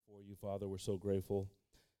you, Father. We're so grateful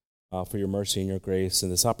for your mercy and your grace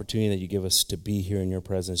and this opportunity that you give us to be here in your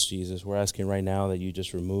presence, Jesus. We're asking right now that you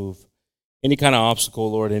just remove any kind of obstacle,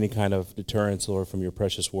 Lord, any kind of deterrence, Lord, from your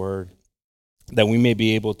precious word, that we may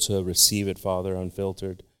be able to receive it, Father,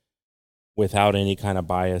 unfiltered, without any kind of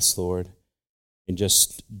bias, Lord, and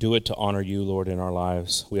just do it to honor you, Lord, in our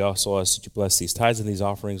lives. We also ask that you bless these tithes and these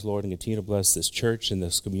offerings, Lord, and continue to bless this church and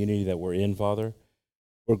this community that we're in, Father.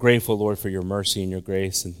 We're grateful, Lord, for your mercy and your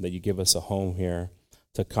grace, and that you give us a home here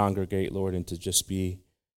to congregate, Lord, and to just be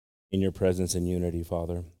in your presence and unity,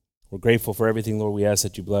 Father. We're grateful for everything, Lord. We ask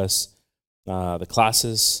that you bless the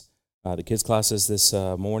classes, the kids' classes this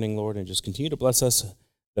morning, Lord, and just continue to bless us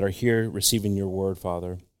that are here receiving your word,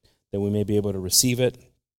 Father, that we may be able to receive it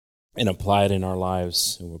and apply it in our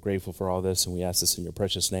lives. And we're grateful for all this, and we ask this in your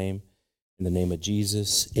precious name. In the name of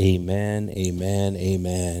Jesus, amen, amen,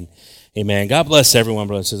 amen, amen. God bless everyone,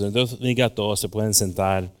 brothers and sisters. Todos se pueden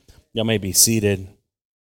sentar. You may be seated.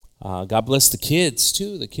 God bless the kids,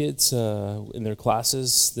 too. The kids in their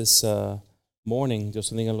classes this morning. Dios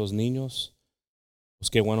bendiga a los niños. Pues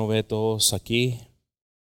qué bueno ver todos aquí.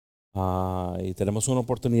 Y tenemos una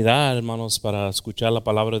oportunidad, hermanos, para escuchar la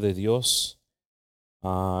palabra de Dios.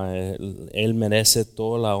 Él merece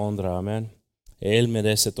toda la honra, amén. Él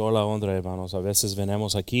merece toda la honra, hermanos. A veces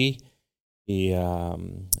venimos aquí y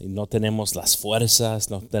no tenemos las fuerzas,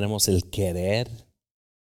 no tenemos el querer.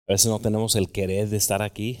 A veces no tenemos el querer de estar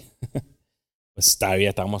aquí. Pues todavía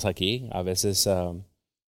estamos aquí. A veces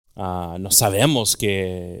no sabemos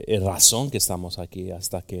qué razón que estamos aquí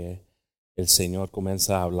hasta que el Señor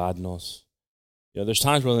comienza a hablarnos. You know, there's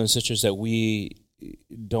times, brothers and sisters, that we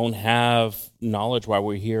don't have knowledge why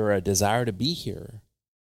we're here or a desire to be here.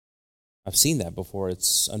 I've seen that before.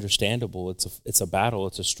 It's understandable. It's a battle.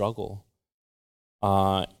 It's a struggle.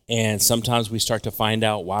 And sometimes we start to find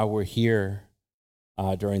out why we're here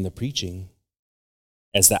during the preaching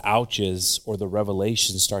as the ouches or the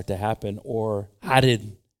revelations start to happen, or how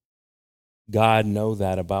did God know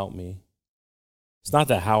that about me? It's not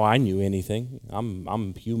that how I knew anything.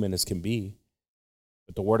 I'm human as can be.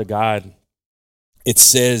 But the Word of God, it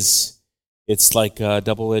says it's like a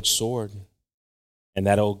double-edged sword, and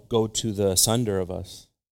that'll go to the sunder of us.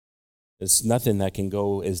 There's nothing that can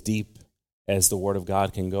go as deep as the Word of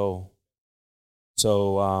God can go.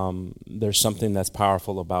 So there's something that's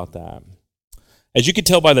powerful about that. As you can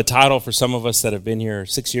tell by the title, for some of us that have been here,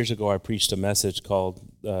 6 years ago I preached a message called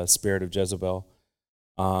Spirit of Jezebel.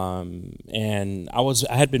 And I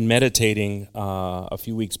had been meditating a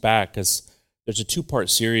few weeks back, because there's a 2-part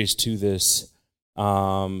series to this.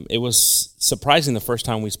 It was surprising the first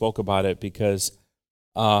time we spoke about it, because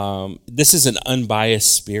this is an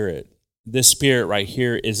unbiased spirit. This spirit right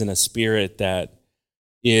here isn't a spirit that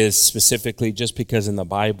is specifically just because in the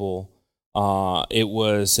Bible it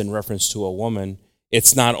was in reference to a woman.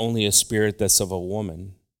 It's not only a spirit that's of a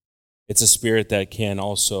woman. It's a spirit that can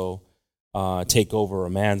also take over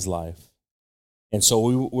a man's life. And so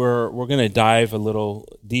we're going to dive a little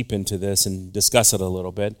deep into this and discuss it a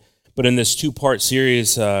little bit. But in this 2-part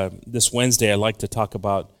series, this Wednesday, I'd like to talk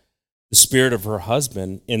about the spirit of her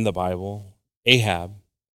husband in the Bible, Ahab,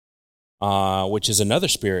 which is another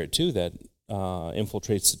spirit too that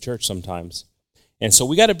infiltrates the church sometimes. And so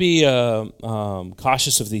we got to be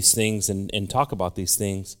cautious of these things and talk about these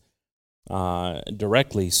things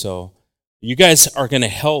directly. So you guys are going to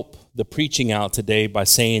help the preaching out today by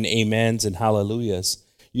saying amens and hallelujahs.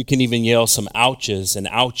 You can even yell some ouches and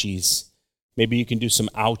ouchies. Maybe you can do some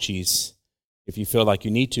ouchies if you feel like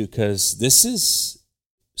you need to, because this is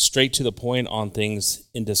straight to the point on things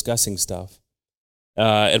in discussing stuff.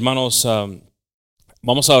 Hermanos,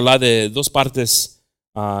 vamos a hablar de 2 partes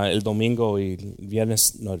el domingo y el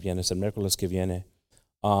miércoles que viene.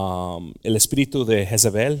 El espíritu de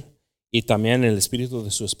Jezebel y también el espíritu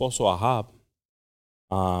de su esposo Ahab.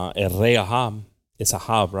 El rey Ahab. It's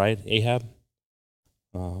Ahab, right? Ahab?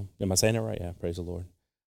 Am I saying it right? Yeah, praise the Lord.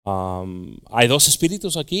 Hay 2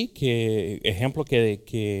 espíritus aquí, ejemplo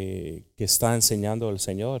que está enseñando el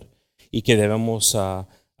Señor y que debemos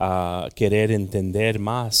querer entender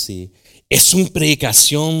más. Y es una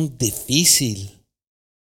predicación difícil.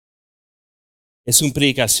 Es una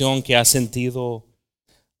predicación que ha sentido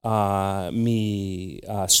mi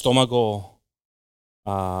estómago,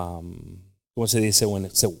 ¿cómo se dice?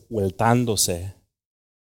 Vueltándose.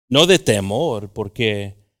 No de temor,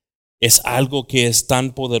 porque es algo que es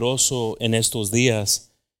tan poderoso en estos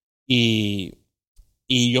días. Y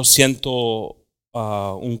yo siento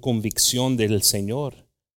una convicción del Señor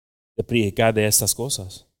de predicar de estas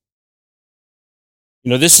cosas. You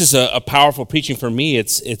know, this is a powerful preaching for me.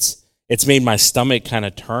 It's made my stomach kind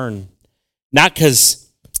of turn. Not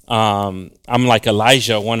because I'm like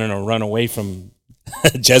Elijah wanting to run away from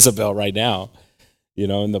Jezebel right now. You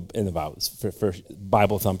know, in the Bible, for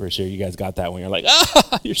Bible thumpers here, you guys got that one. You're like,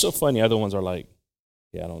 you're so funny. Other ones are like,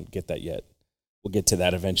 yeah, I don't get that yet. We'll get to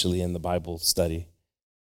that eventually in the Bible study.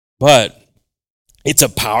 But it's a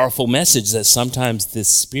powerful message that sometimes this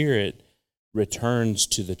spirit returns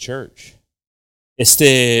to the church.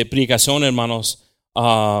 Esta predicación, hermanos,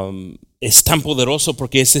 es tan poderoso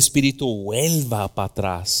porque ese espíritu vuelva para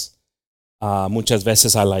atrás muchas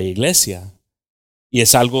veces a la iglesia. Y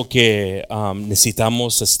es algo que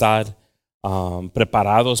necesitamos estar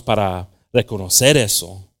preparados para reconocer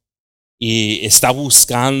eso. Y está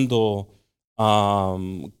buscando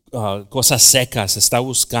cosas secas, está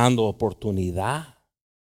buscando oportunidad.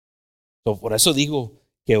 So, por eso digo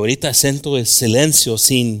que ahorita siento el silencio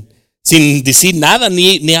sin decir nada,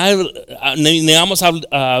 ni hemos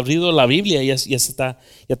abrido la Biblia, ya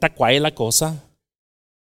está quiet la cosa.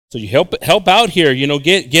 So you help out here, you know,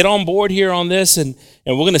 get on board here on this, and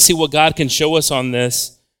we're going to see what God can show us on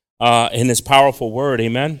this in His powerful word,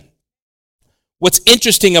 amen? What's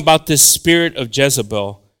interesting about this spirit of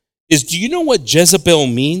Jezebel is, do you know what Jezebel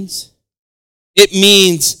means? It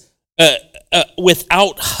means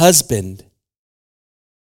without husband.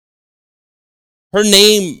 Her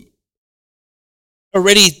name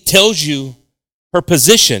already tells you her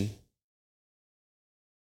position.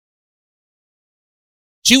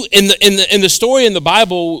 She, in the story in the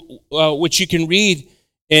Bible, which you can read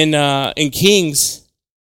in Kings,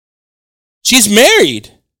 she's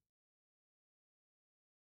married,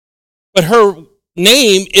 but her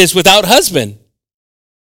name is without husband.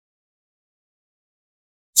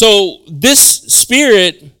 So this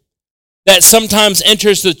spirit that sometimes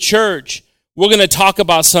enters the church, we're going to talk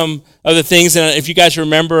about some other things. And if you guys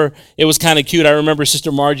remember, it was kind of cute. I remember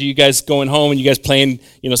Sister Margie, you guys going home and you guys playing,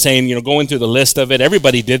 saying, going through the list of it.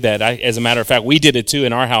 Everybody did that. As a matter of fact, we did it too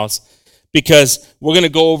in our house, because we're going to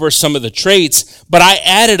go over some of the traits. But I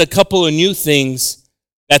added a couple of new things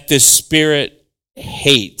that this spirit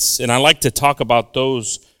hates. And I like to talk about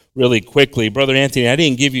those really quickly. Brother Anthony, I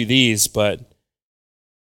didn't give you these, but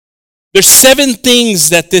there's 7 things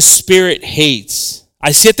that this spirit hates.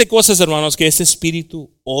 Hay 7 cosas, hermanos, que este espíritu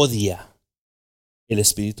odia. El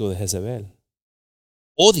espíritu de Jezebel.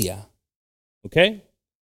 Odia. ¿Ok?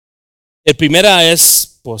 El primera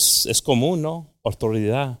es común, ¿no?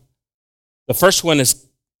 Autoridad. The first one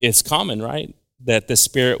is common, right? That the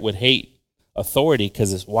spirit would hate authority.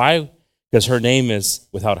 Why? Because her name is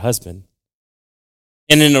without husband.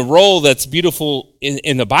 And in a role that's beautiful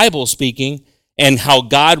in the Bible speaking, and how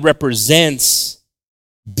God represents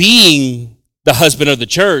being the husband of the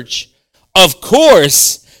church, of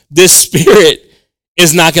course, this spirit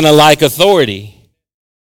is not going to like authority.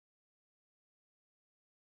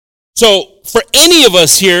 So for any of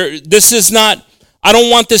us here, this is not, I don't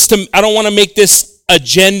want to make this a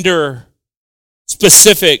gender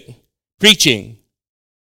specific preaching.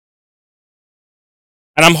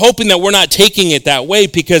 And I'm hoping that we're not taking it that way,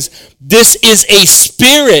 because this is a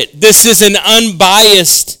spirit. This is an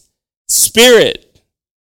unbiased spirit.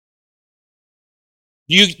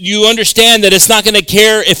 You understand that it's not going to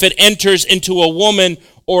care if it enters into a woman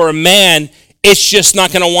or a man. It's just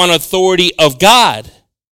not going to want authority of God.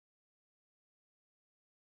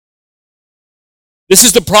 This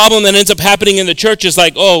is the problem that ends up happening in the church. It's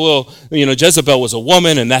like, Jezebel was a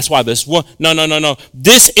woman, and that's why this one. No.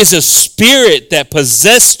 This is a spirit that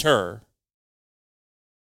possessed her,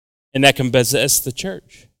 and that can possess the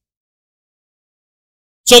church.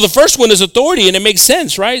 So the first one is authority, and it makes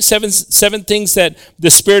sense, right? Seven things that the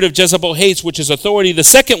spirit of Jezebel hates, which is authority. The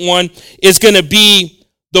second one is going to be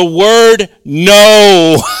the word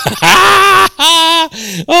no.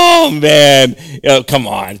 Oh, man. Come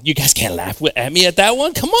on. You guys can't laugh at me at that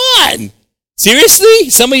one. Come on. Seriously?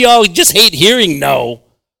 Some of y'all just hate hearing no.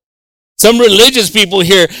 Some religious people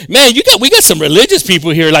here. Man, we got some religious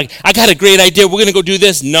people here. Like, I got a great idea. We're going to go do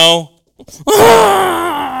this. No.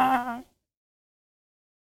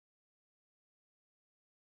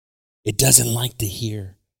 It doesn't like to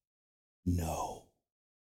hear no.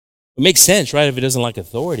 It makes sense, right? If it doesn't like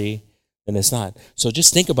authority, then it's not. So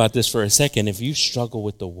just think about this for a second. If you struggle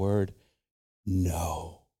with the word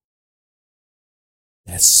no,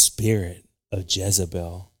 that spirit of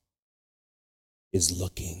Jezebel is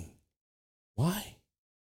looking. Why?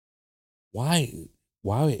 Why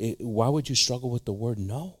would you struggle with the word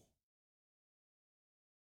no?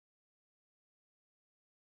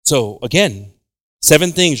 So again,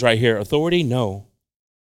 7 things right here. Authority, no.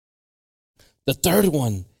 The third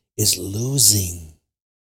one is losing.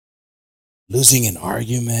 Losing an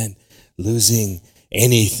argument, losing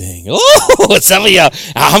anything. Oh, some of you,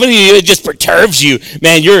 how many of you it just perturbs you?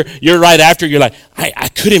 Man, you're right after, you're like, I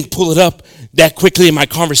couldn't pull it up that quickly in my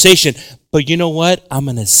conversation. But you know what? I'm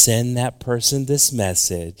going to send that person this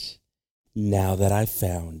message now that I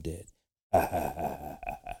found it.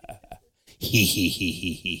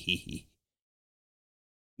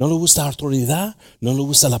 No le gusta la autoridad, no le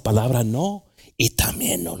gusta la palabra no, y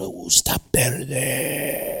también no le gusta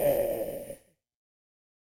perder.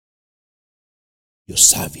 Yo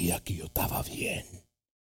sabía que yo estaba bien.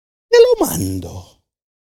 Te lo mando.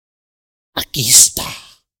 Aquí está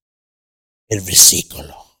el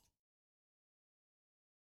versículo.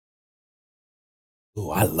 Oh,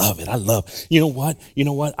 I love it. You know what?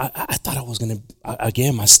 I thought I was going to,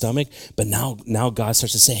 again, my stomach, but now God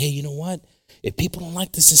starts to say, hey, you know what? If people don't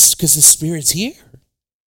like this, it's because the Spirit's here.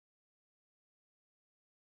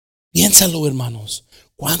 Piénsalo, hermanos.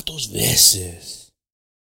 ¿Cuántas veces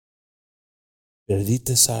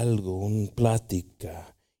perdiste algo, una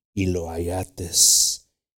plática, y lo hallates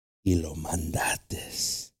y lo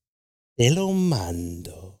mandates? Te lo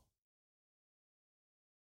mando.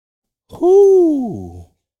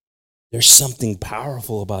 There's something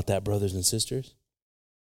powerful about that, brothers and sisters,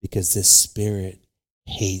 because this Spirit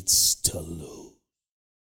hates to lose.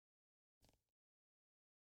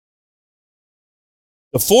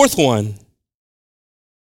 The fourth one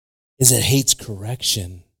is it hates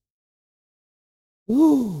correction.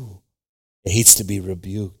 It hates to be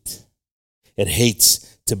rebuked. It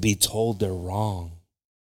hates to be told they're wrong.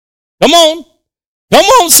 Come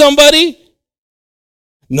on, somebody.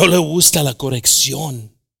 No le gusta la corrección.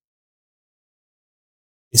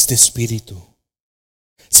 Este espíritu.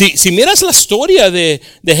 Si miras la historia de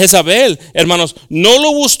Jezebel, hermanos, no le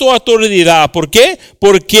gustó autoridad. ¿Por qué?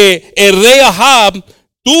 Porque el rey Ahab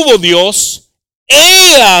tuvo Dios,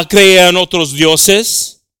 ella creía en otros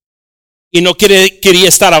dioses y no quería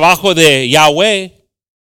estar abajo de Yahweh.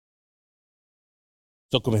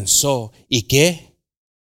 Entonces comenzó, ¿y qué?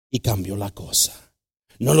 Y cambió la cosa.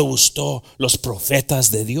 No le gustó los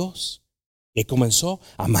profetas de Dios y comenzó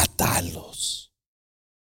a matarlos.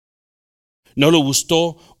 No le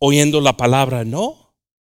gustó oyendo la palabra no.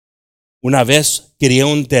 Una vez quería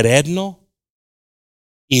un terreno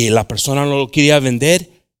y la persona no lo quería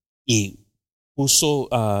vender y puso,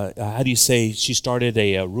 how do you say, she started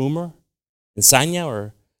a rumor, ensaña,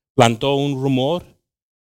 or plantó un rumor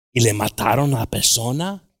y le mataron a la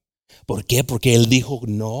persona. ¿Por qué? Porque él dijo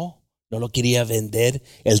no lo quería vender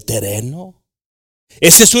el terreno.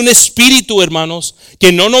 Ese es un espíritu, hermanos,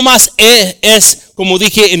 que no nomás es, como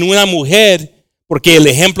dije, en una mujer, porque el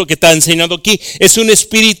ejemplo que está enseñando aquí es un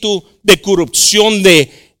espíritu de corrupción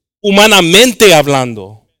de humanamente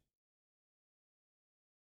hablando.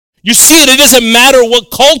 You see it doesn't matter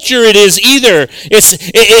what culture it is either.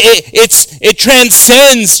 It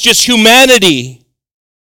transcends just humanity.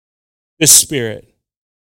 This spirit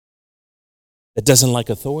that doesn't like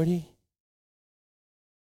authority,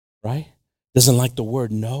 right? Doesn't like the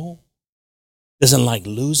word no, doesn't like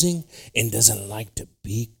losing, and doesn't like to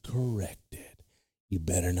be corrected. You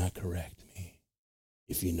better not correct me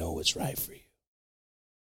if you know what's right for you.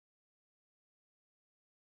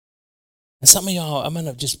 And some of y'all, I'm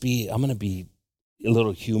gonna be a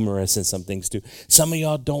little humorous in some things too. Some of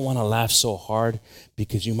y'all don't want to laugh so hard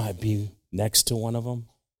because you might be next to one of them.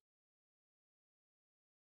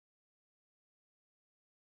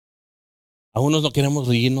 Algunos no queremos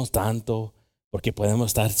reírnos tanto porque podemos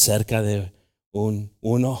estar cerca de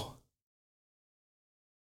uno.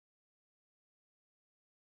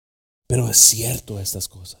 Pero es cierto estas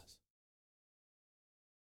cosas.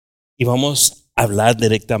 Y vamos a hablar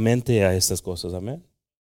directamente a estas cosas. Amén.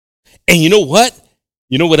 And you know what?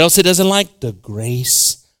 You know what else it doesn't like? The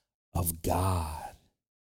grace of God.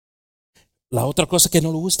 La otra cosa que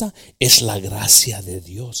no le gusta es la gracia de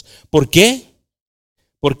Dios. ¿Por qué?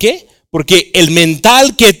 ¿Por qué? Porque el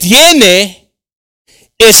mental que tiene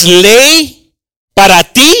es ley para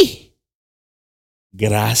ti,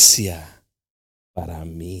 gracia para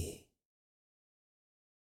mí.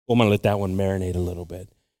 I'm going to let that one marinate a little bit.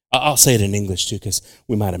 I'll say it in English too because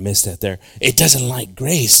we might have missed that there. It doesn't like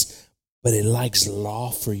grace, but it likes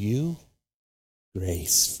law for you,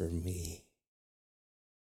 grace for me.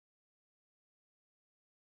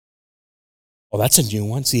 Oh, that's a new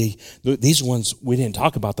one. See, these ones we didn't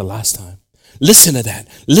talk about the last time. Listen to that.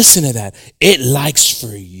 Listen to that. It likes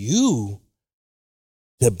for you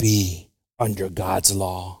to be under God's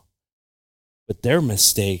law. But their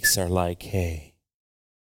mistakes are like, hey,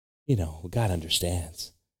 you know, God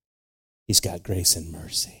understands. He's got grace and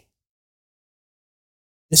mercy.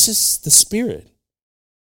 This is the spirit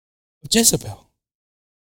of Jezebel.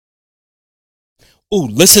 Ooh,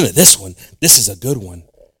 listen to this one. This is a good one.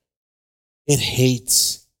 It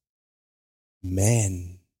hates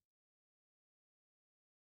men.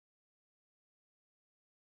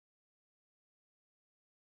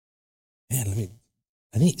 Man,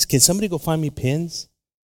 can somebody go find me pins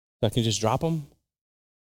so I can just drop them?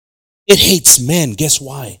 It hates men. Guess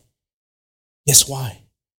why? Guess why?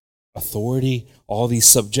 Authority, all these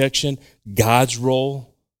subjection, God's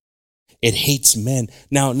role. It hates men.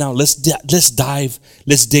 Now let's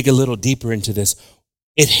dig a little deeper into this.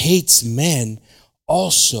 It hates men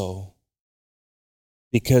also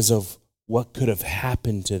because of what could have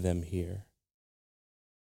happened to them here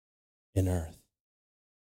in earth.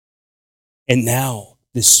 And now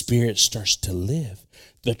the spirit starts to live.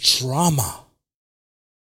 The trauma.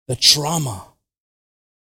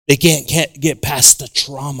 They can't get past the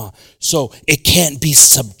trauma. So it can't be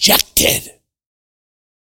subjected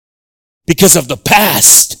because of the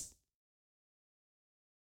past.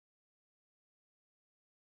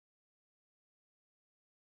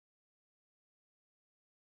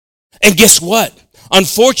 And guess what?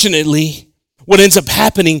 Unfortunately, what ends up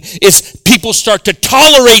happening is people start to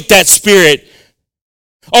tolerate that spirit.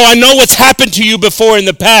 Oh, I know what's happened to you before in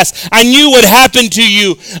the past. I knew what happened to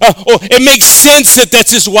you. It makes sense that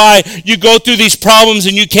that's just why you go through these problems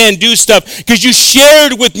and you can't do stuff. Because you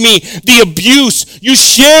shared with me the abuse. You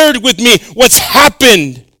shared with me what's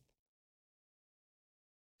happened.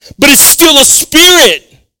 But it's still a spirit.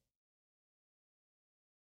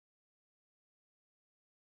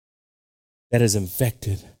 That has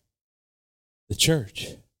infected the church.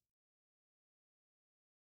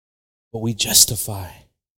 But we justify.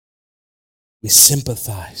 We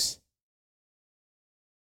sympathize.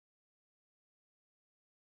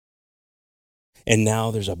 And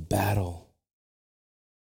now there's a battle,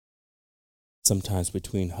 sometimes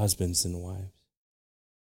between husbands and wives.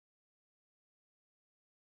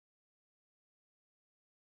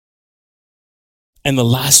 And the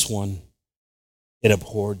last one, it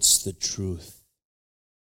abhors the truth.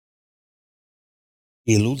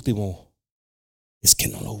 Y el último es que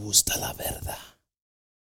no le gusta la verdad.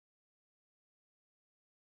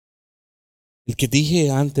 El que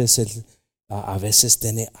dije antes, a veces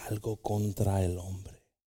tiene algo contra el hombre.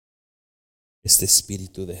 Este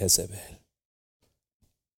espíritu de Jezebel.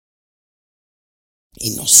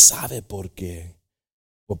 Y no sabe por qué.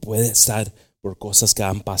 O puede estar por cosas que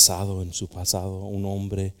han pasado en su pasado. Un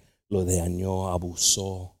hombre lo dañó,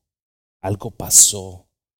 abusó. Algo pasó.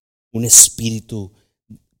 Un espíritu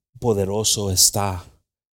poderoso está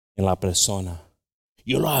en la persona.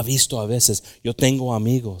 Yo lo he visto a veces. Yo tengo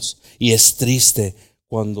amigos y es triste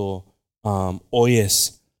cuando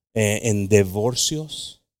oyes en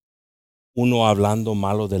divorcios uno hablando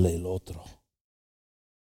malo del otro.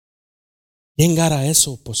 ¿Quién gana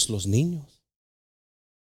eso? Pues los niños.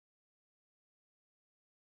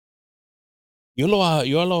 Yo lo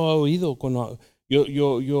he oído.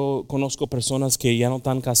 Yo conozco personas que ya no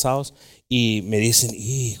están casados y me dicen,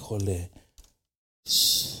 híjole,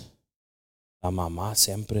 la mamá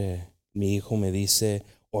siempre, mi hijo me dice,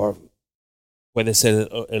 o puede ser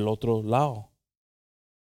el otro lado.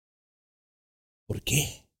 ¿Por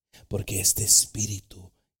qué? Porque este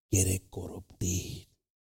espíritu quiere corruptir.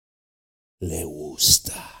 Le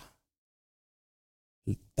gusta.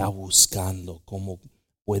 Está buscando cómo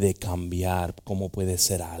puede cambiar, cómo puede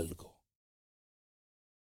ser algo.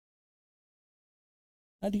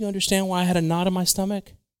 Now, do you understand why I had a knot in my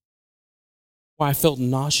stomach? Why I felt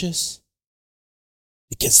nauseous?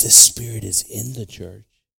 Because the spirit is in the church.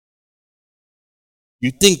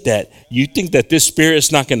 You think that this spirit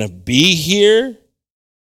is not going to be here?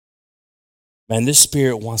 Man, this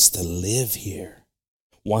spirit wants to live here,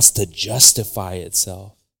 wants to justify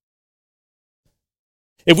itself.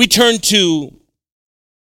 If we turn to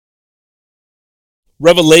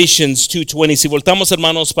Revelations 2:20, si voltamos,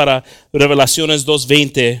 hermanos, para Revelaciones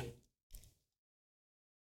 2:20,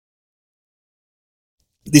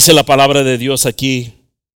 dice la palabra de Dios aquí.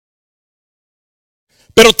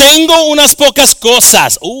 Pero tengo unas pocas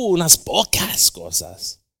cosas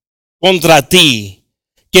contra ti,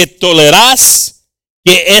 que toleras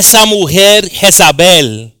que esa mujer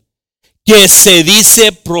Jezabel, que se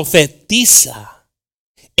dice profetiza,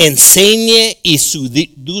 enseñe y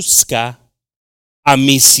seduzca a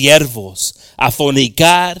mis siervos a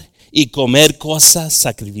fornicar y comer cosas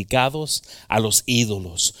sacrificados a los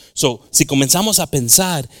ídolos. So, si comenzamos a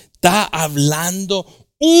pensar, está hablando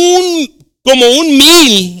como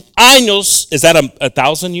 1,000 años, is that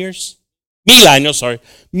 1,000 years? 1,000 años, sorry.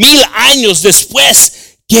 1,000 años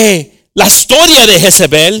después que la historia de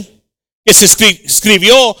Jezebel, que se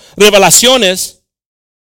escribió Revelaciones,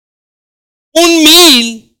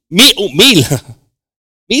 mil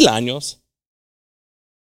años.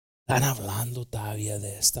 Están hablando todavía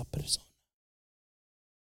de esta persona.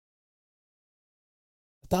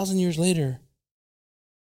 1,000 years later,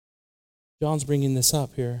 John's bringing this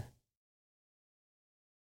up here.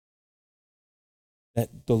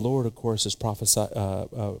 That the Lord, of course, is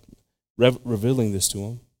revealing this to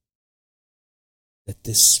him. That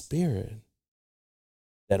this spirit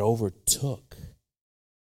that overtook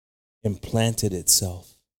and planted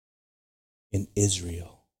itself in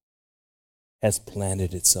Israel has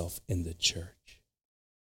planted itself in the church.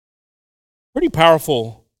 Pretty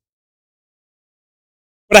powerful.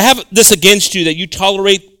 But I have this against you, that you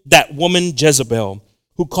tolerate that woman Jezebel,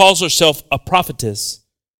 who calls herself a prophetess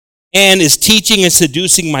and is teaching and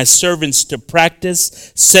seducing my servants to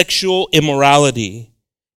practice sexual immorality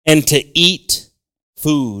and to eat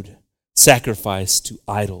food sacrificed to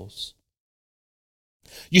idols.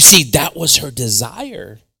 You see, that was her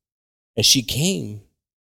desire as she came.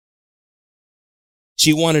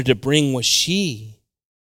 She wanted to bring what she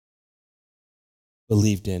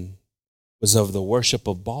believed in, was of the worship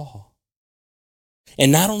of Baal.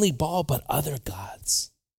 And not only Baal, but other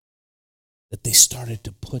gods, that they started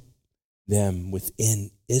to put them within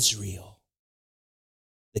Israel.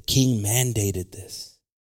 The king mandated this.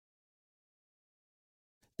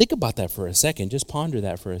 Think about that for a second. Just ponder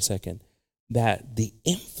that for a second. That the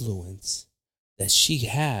influence that she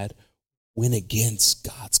had went against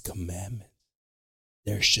God's commandment.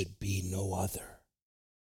 There should be no other.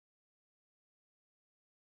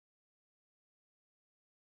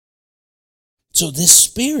 So this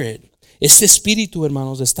spirit, este espíritu,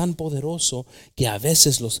 hermanos, es tan poderoso que a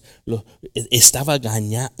veces estaba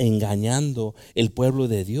engañando el pueblo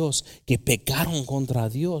de Dios, que pecaron contra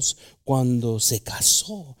Dios. Cuando se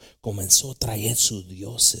casó, comenzó a traer sus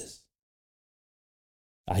dioses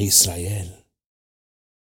a Israel.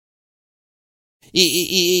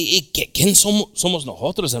 ¿Y quién somos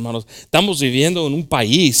nosotros, hermanos? Estamos viviendo en un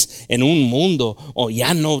país, en un mundo, o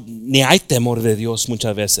ya no, ni hay temor de Dios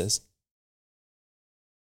muchas veces.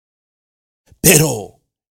 Pero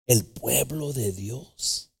el pueblo de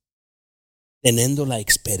Dios, teniendo la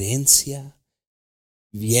experiencia,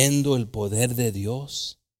 viendo el poder de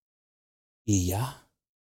Dios, y ya,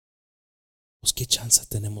 pues qué chance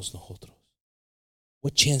tenemos nosotros.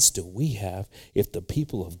 What chance do we have if the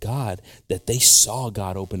people of God, that they saw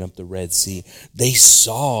God open up the Red Sea, they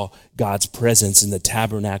saw God's presence in the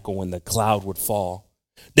tabernacle when the cloud would fall,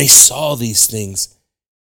 they saw these things,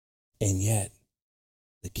 and yet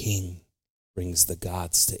the king brings the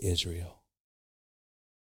gods to Israel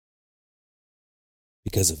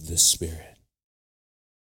because of this spirit.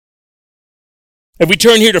 If we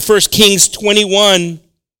turn here to 1 Kings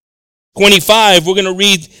 21:25, we're going to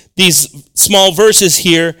read these small verses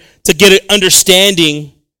here to get an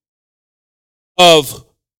understanding of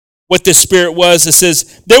what this spirit was. It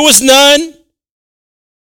says, there was none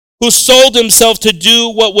who sold himself to do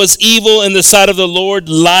what was evil in the sight of the Lord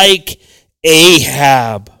like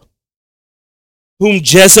Ahab, whom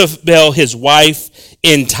Jezebel, his wife,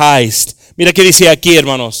 enticed. Mira qué dice aquí,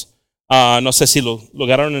 hermanos. No sé si lo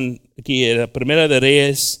agarraron aquí. La Primera de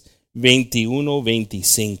Reyes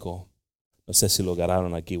 21:25. No sé si lo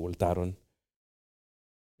agarraron aquí, voltaron.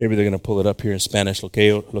 Maybe they're going to pull it up here in Spanish. Lo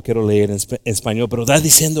quiero leer en español. Pero está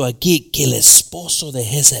diciendo aquí que el esposo de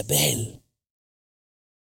Jezebel,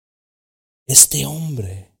 este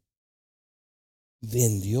hombre,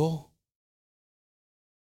 vendió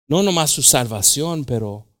no nomás su salvación,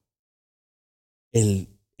 pero el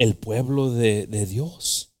pueblo de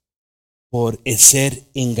Dios por ser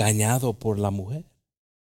engañado por la mujer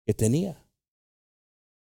que tenía.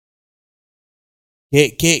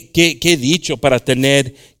 ¿Qué dicho para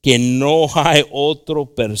tener que no hay otra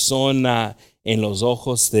persona en los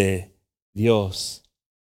ojos de Dios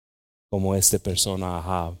como esta persona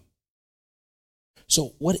Ahab?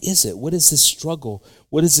 So what is it? What is this struggle?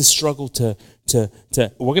 What is this struggle to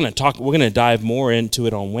we're going to dive more into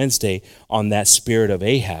it on Wednesday, on that spirit of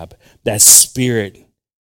Ahab, that spirit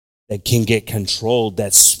that can get controlled,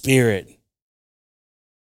 that spirit.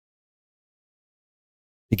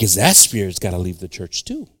 Because that spirit's got to leave the church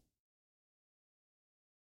too.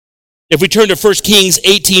 If we turn to 1 Kings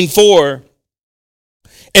 18:4,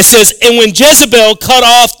 it says, and when Jezebel cut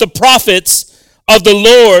off the prophets of the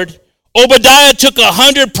Lord, Obadiah took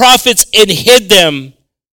 100 prophets and hid them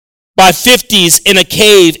by 50s in a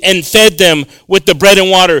cave and fed them with the bread and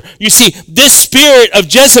water. You see, this spirit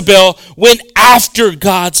of Jezebel went after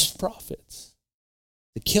God's prophets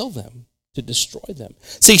to kill them, to destroy them.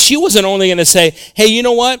 See, she wasn't only going to say, hey, you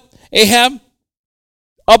know what, Ahab,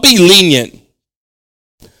 I'll be lenient.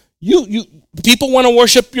 People want to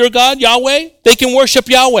worship your God, Yahweh? They can worship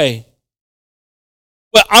Yahweh.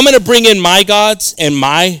 But I'm going to bring in my gods and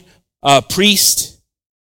my priest,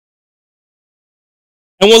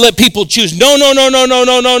 and we'll let people choose. No.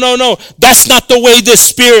 That's not the way this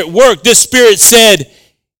spirit worked. This spirit said,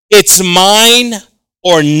 it's mine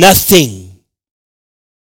or nothing.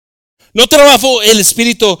 No trabajó el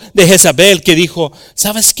espíritu de Jezebel que dijo,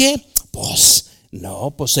 ¿sabes qué?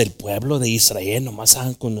 Pues el pueblo de Israel nomás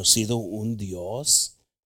han conocido un Dios.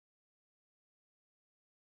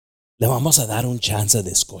 Le vamos a dar un chance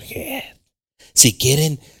de escoger. Si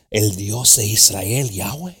quieren el Dios de Israel,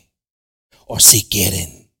 Yahweh, o si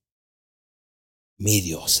quieren mis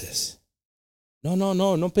dioses.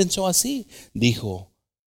 No pensó así. Dijo,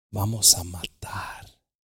 vamos a matar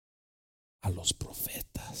a los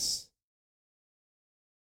profetas.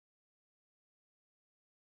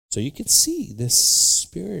 So you can see this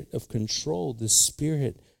spirit of control, this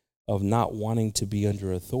spirit of not wanting to be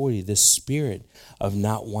under authority, this spirit of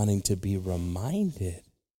not wanting to be reminded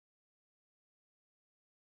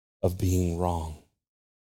of being wrong.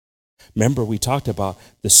 Remember, we talked about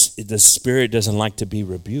this, the spirit doesn't like to be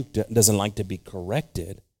rebuked, doesn't like to be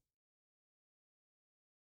corrected.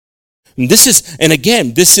 And this is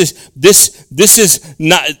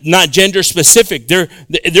not gender specific. There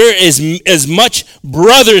is as much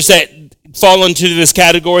brothers that fall into this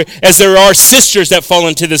category as there are sisters that fall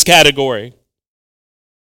into this category.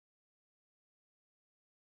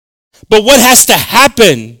 But what has to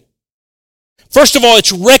happen? First of all,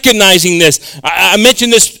 it's recognizing this. I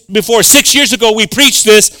mentioned this before. 6 years ago, we preached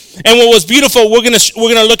this, and what was beautiful, we're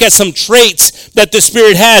gonna look at some traits that the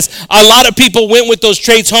Spirit has. A lot of people went with those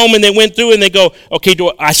traits home, and they went through, and they go, okay,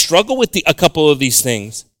 do I struggle with a couple of these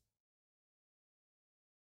things?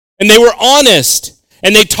 And they were honest,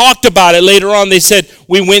 and they talked about it later on. They said,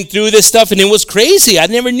 we went through this stuff, and it was crazy. I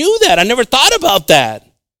never knew that. I never thought about that.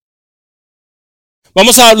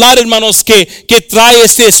 Vamos a hablar, hermanos, que trae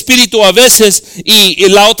este espíritu a veces, y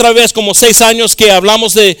la otra vez, como 6 años que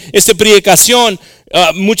hablamos de esta predicación,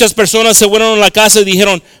 muchas personas se fueron a la casa y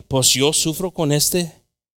dijeron, pues yo sufro con este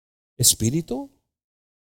espíritu,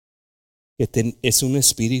 que es un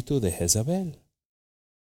espíritu de Jezebel.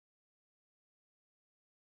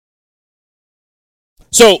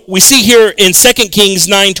 So we see here in 2 Kings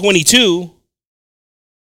 9:22,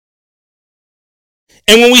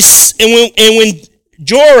 and when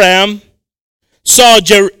Joram saw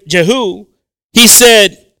Jehu, he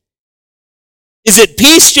said, is it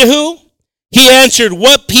peace, Jehu? He answered,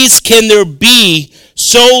 what peace can there be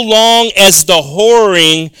so long as the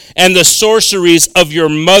whoring and the sorceries of your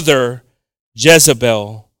mother,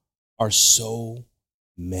 Jezebel, are so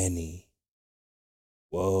many?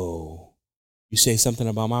 Whoa. You say something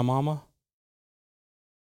about my mama?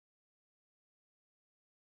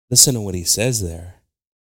 Listen to what he says there.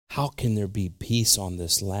 How can there be peace on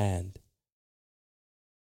this land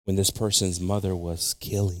when this person's mother was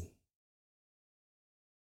killing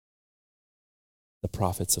the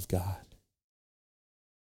prophets of God?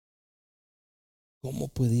 ¿Cómo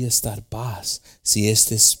podía estar paz si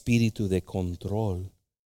este espíritu de control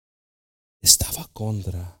estaba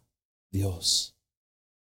contra Dios?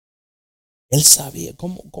 Él sabía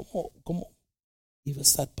cómo iba a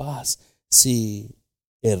estar paz si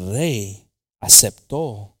el rey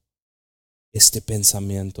aceptó este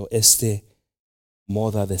pensamiento, este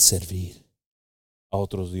moda de servir a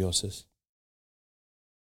otros dioses.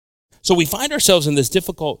 So we find ourselves in this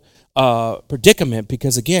difficult predicament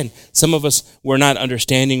because, again, some of us, we're not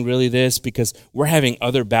understanding really this because we're having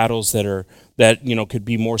other battles that could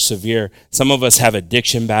be more severe. Some of us have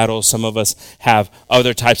addiction battles. Some of us have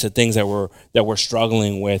other types of things that we're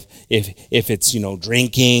struggling with. If it's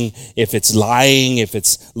drinking, if it's lying, if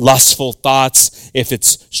it's lustful thoughts, if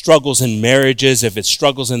it's struggles in marriages, if it's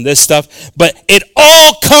struggles in this stuff. But it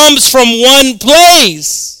all comes from one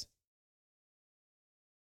place.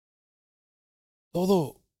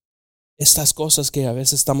 Todo estas cosas que a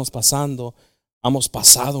veces estamos pasando, hemos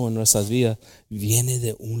pasado en nuestras vidas, viene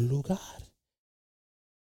de un lugar.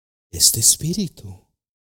 Este espíritu.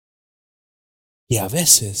 Y a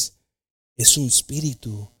veces es un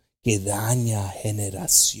espíritu que daña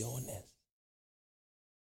generaciones.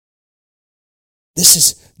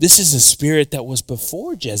 This is a spirit that was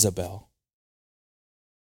before Jezebel.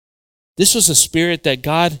 This was a spirit that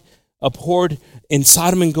God abhorred in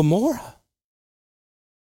Sodom and Gomorrah.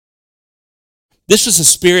 This was a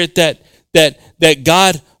spirit that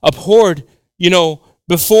God abhorred,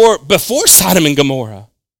 before Sodom and Gomorrah,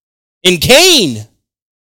 in Cain.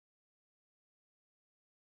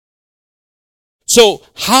 So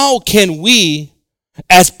how can we,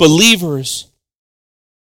 as believers,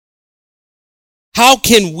 How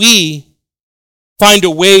can we find a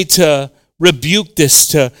way to rebuke this,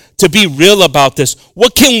 to be real about this?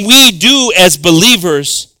 What can we do as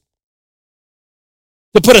believers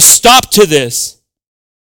to put a stop to this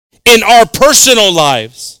in our personal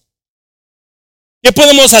lives? ¿Qué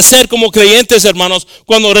podemos hacer como creyentes, hermanos,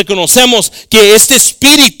 cuando reconocemos que este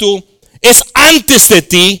espíritu es antes de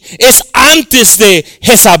ti, es antes de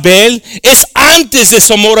Jezabel, es antes de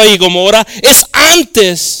Somora y Gomorra, es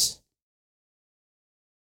antes,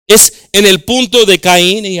 es en el punto de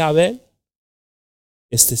Caín y Abel,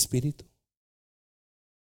 este espíritu?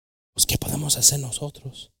 Pues, ¿qué podemos hacer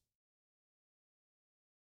nosotros?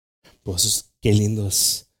 Pues, qué lindo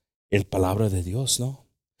es el palabra de Dios, ¿no?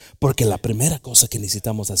 Porque la primera cosa que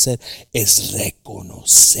necesitamos hacer es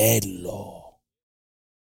reconocerlo.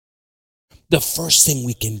 The first thing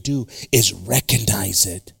we can do is recognize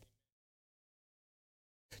it.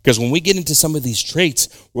 Because when we get into some of these traits,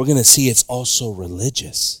 we're going to see it's also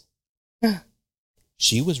religious.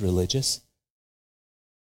 She was religious.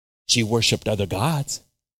 She worshiped other gods.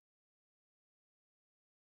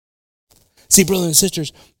 See, brothers and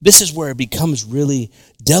sisters, this is where it becomes really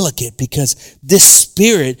delicate, because this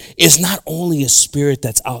spirit is not only a spirit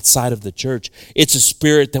that's outside of the church, it's a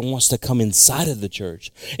spirit that wants to come inside of the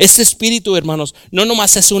church. Este espíritu, hermanos, no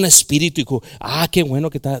nomás es un espíritu, qué bueno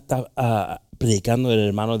que está predicando el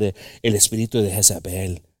hermano de el espíritu de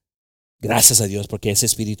Jezebel. Gracias a Dios, porque ese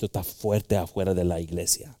espíritu está fuerte afuera de la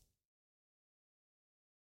iglesia.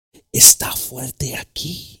 Está fuerte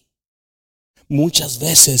aquí. Muchas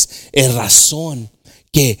veces es razón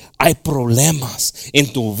que hay problemas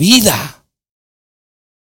en tu vida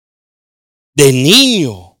de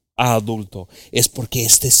niño a adulto, es porque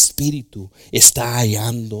este espíritu está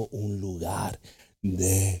hallando un lugar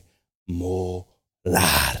de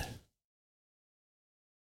morar.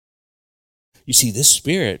 You see, this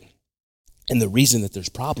spirit, and the reason that there's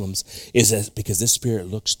problems is that because this spirit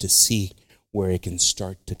looks to see where it can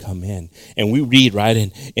start to come in. And we read right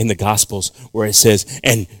in the Gospels where it says,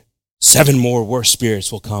 and 7 more worse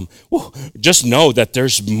spirits will come. Well, just know that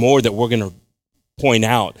there's more that we're going to point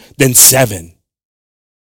out than 7.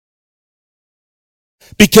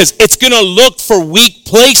 Because it's going to look for weak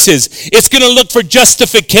places. It's going to look for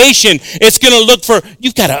justification. It's going to look for,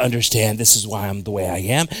 you've got to understand this is why I'm the way I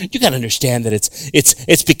am. You got to understand that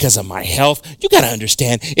it's because of my health. You got to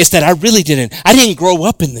understand it's that I didn't grow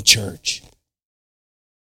up in the church.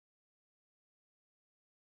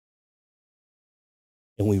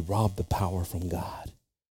 And we rob the power from God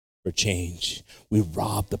for change. We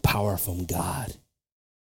rob the power from God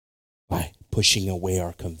by pushing away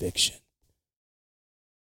our conviction.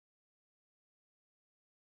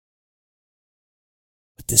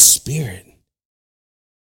 But this spirit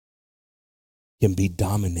can be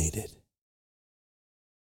dominated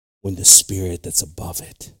when the spirit that's above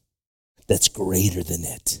it, that's greater than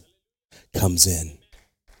it, comes in.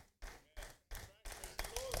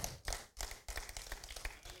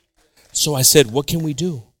 So I said, what can we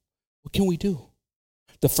do? What can we do?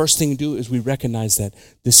 The first thing to do is we recognize that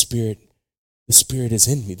the spirit is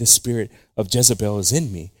in me. The spirit of Jezebel is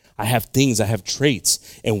in me. I have things, I have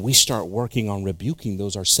traits, and we start working on rebuking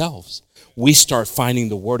those ourselves. We start finding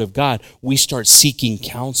the Word of God. We start seeking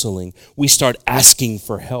counseling. We start asking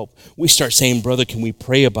for help. We start saying, brother, can we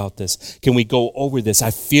pray about this? Can we go over this?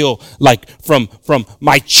 I feel like from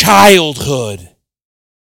my childhood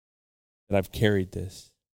that I've carried this.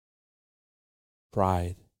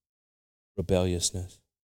 Pride, rebelliousness,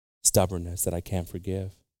 stubbornness that I can't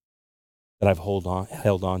forgive, that I've held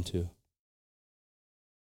on to.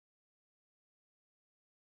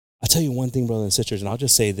 I'll tell you one thing, brothers and sisters, and I'll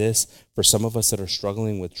just say this for some of us that are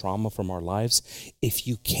struggling with trauma from our lives. If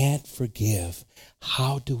you can't forgive,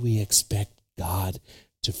 how do we expect God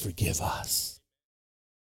to forgive us?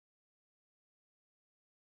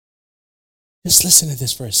 Just listen to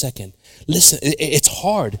this for a second. Listen, it's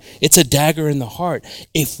hard. It's a dagger in the heart.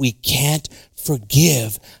 If we can't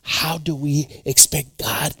forgive, how do we expect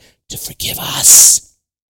God to forgive us?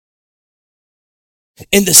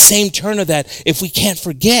 In the same turn of that, if we can't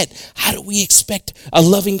forget, how do we expect a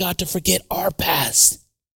loving God to forget our past?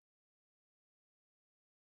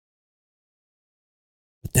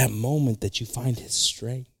 But that moment that you find His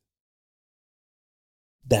strength,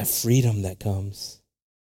 that freedom that comes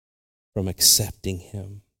from accepting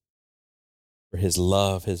Him for His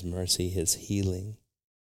love, His mercy, His healing,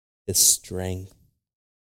 His strength.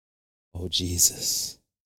 Oh, Jesus.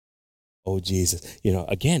 Oh, Jesus. You know,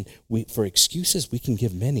 again, for excuses, we can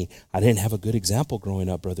give many. I didn't have a good example growing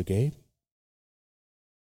up, Brother Gabe.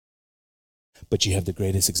 But you have the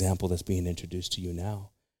greatest example that's being introduced to you now,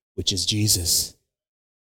 which is Jesus.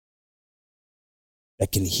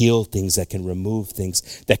 that can heal things, that can remove things,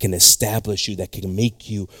 that can establish you, that can make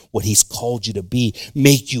you what he's called you to be,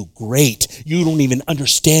 make you great. You don't even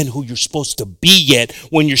understand who you're supposed to be yet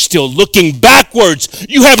when you're still looking backwards.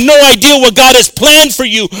 You have no idea what God has planned for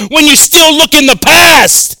you when you still look in the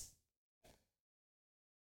past.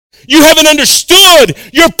 You haven't understood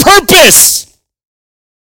your purpose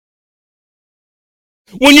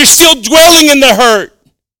when you're still dwelling in the hurt.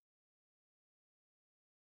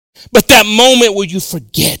 But that moment where you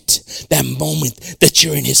forget, that moment that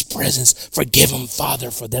you're in his presence, forgive them,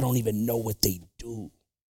 Father, for they don't even know what they do.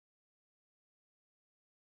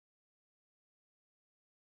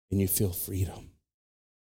 And you feel freedom.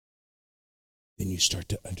 Then you start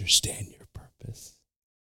to understand your purpose.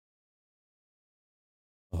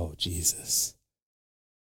 Oh, Jesus.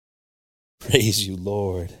 Praise you,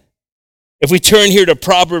 Lord. If we turn here to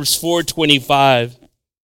Proverbs 4:25,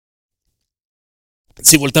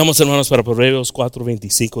 si voltamos, hermanos, para Proverbios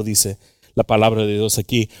 4:25, dice la palabra de Dios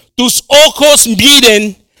aquí. Tus ojos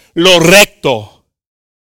miren lo recto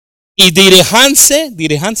y diríjanse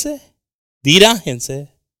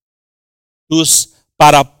tus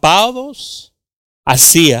párpados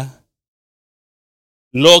hacia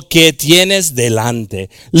lo que tienes delante.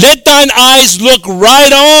 Let thine eyes look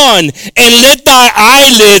right on, and let thy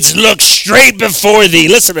eyelids look straight before thee.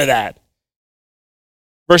 Listen to that.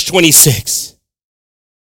 Verse 26.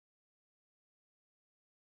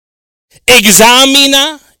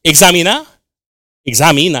 Examina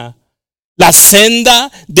la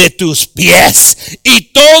senda de tus pies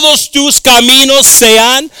y todos tus caminos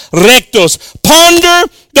sean rectos. Ponder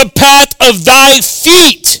the path of thy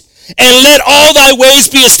feet and let all thy ways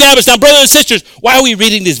be established. Now, brothers and sisters, why are we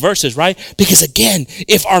reading these verses, right? Because again,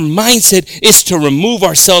 if our mindset is to remove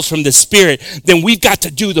ourselves from the Spirit, then we've got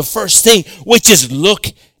to do the first thing, which is look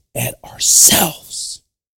at ourselves.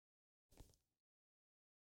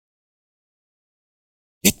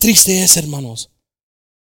 Qué triste es, hermanos.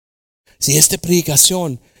 Si esta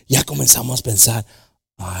predicación ya comenzamos a pensar,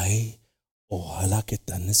 ay, ojalá que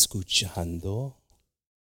están escuchando.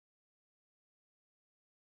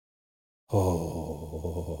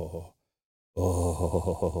 Oh,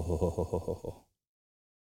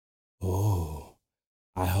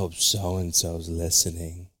 I hope so-and-so's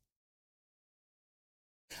listening.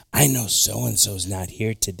 I know so-and-so's not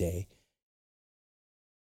here today.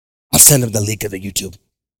 I'll send them the link of the YouTube.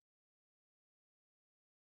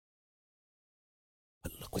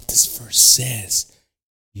 But look what this verse says.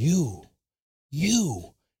 You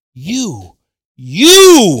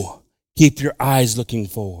keep your eyes looking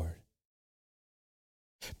forward.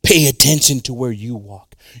 Pay attention to where you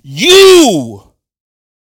walk.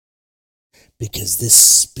 Because this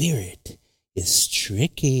spirit is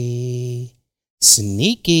tricky,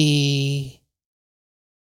 sneaky,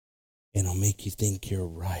 and it'll make you think you're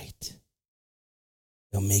right.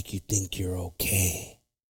 It'll make you think you're okay.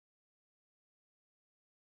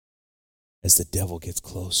 As the devil gets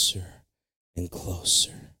closer and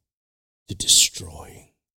closer to destroying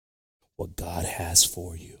what God has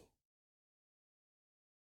for you.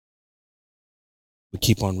 We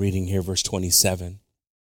keep on reading here, verse 27.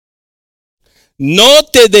 No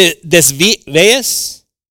te desvíes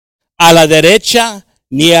a la derecha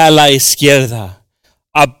ni a la izquierda.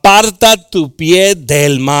 Aparta tu pie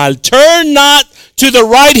del mal. Turn not to the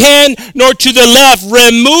right hand nor to the left.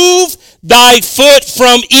 Remove thy foot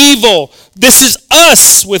from evil. This is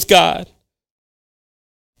us with God.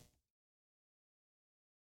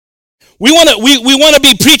 We want to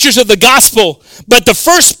be preachers of the gospel, but the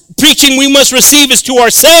first preaching we must receive is to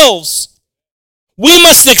ourselves. We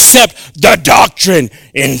must accept the doctrine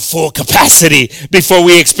in full capacity before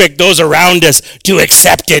we expect those around us to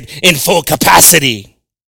accept it in full capacity.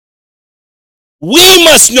 We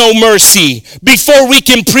must know mercy before we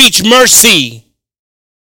can preach mercy.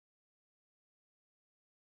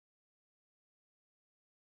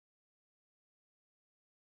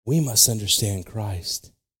 We must understand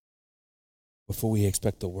Christ before we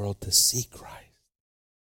expect the world to see Christ.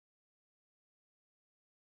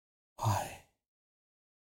 Why,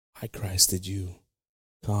 Christ, did you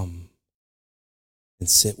come and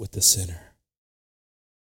sit with the sinner?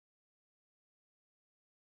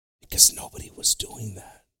 Because nobody was doing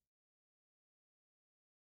that.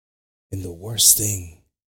 And the worst thing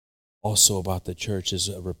also about the church is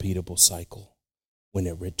a repeatable cycle when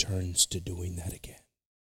it returns to doing that again.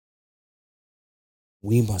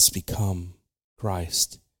 We must become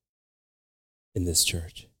Christ in this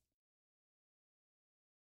church.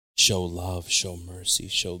 Show love, show mercy,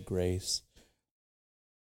 show grace.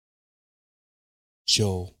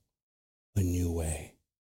 Show a new way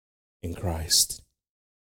in Christ.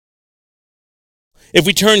 If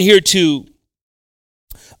we turn here to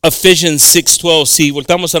Ephesians 6:12, si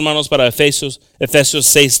voltamos hermanos para Efesios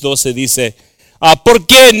 6:12 dice,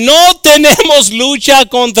 porque no tenemos lucha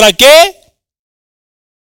contra qué?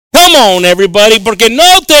 Come on everybody, porque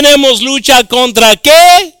no tenemos lucha contra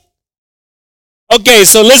qué? Okay,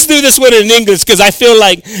 so let's do this one in English because I feel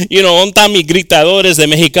like, ¿dónde están mis gritadores de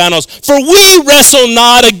mexicanos? For we wrestle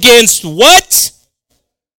not against what?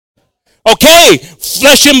 Okay,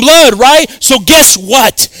 flesh and blood, right? So guess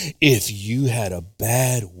what? If you had a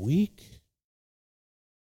bad week,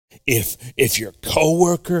 if your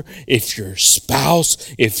coworker, if your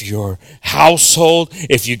spouse, if your household,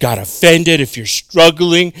 if you got offended, if you're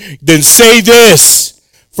struggling, then say this.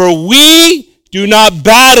 For we do not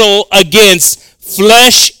battle against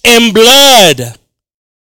flesh and blood.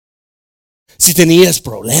 Si tenías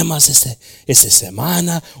problemas esta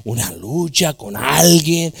semana, una lucha con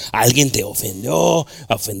alguien te ofendió,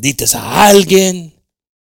 ofendiste a alguien,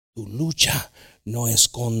 tu lucha no es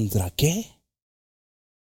contra qué?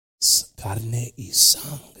 Carne y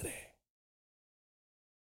sangre.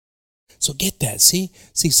 So get that. See,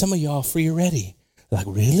 some of y'all free already. Like,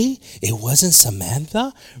 really? It wasn't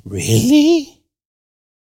Samantha? Really?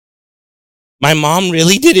 My mom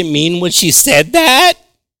really didn't mean when she said that?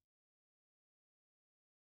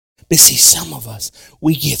 But see, some of us,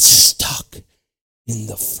 we get stuck in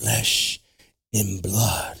the flesh and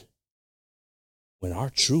blood when our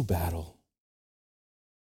true battle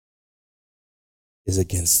is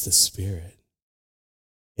against the spirit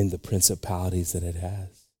and the principalities that it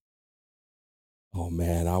has. Oh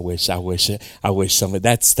man, I wish some of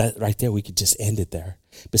that right there, we could just end it there.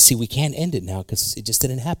 But see, we can't end it now because it just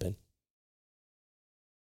didn't happen.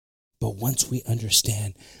 But once we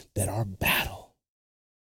understand that our battle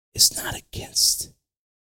is not against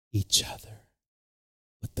each other,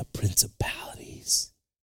 but the principalities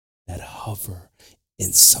that hover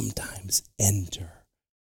and sometimes enter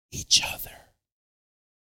each other.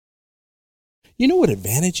 You know what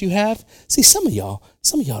advantage you have? See, some of y'all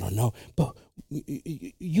don't know, but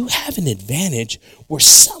you have an advantage where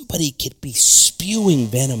somebody could be spewing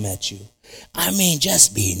venom at you. I mean,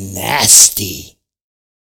 just be nasty.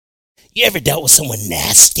 You ever dealt with someone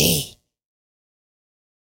nasty?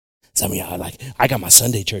 Some of y'all are like, I got my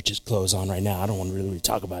Sunday church's clothes on right now. I don't want to really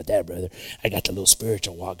talk about that, brother. I got the little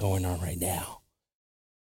spiritual walk going on right now.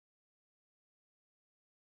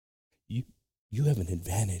 You have an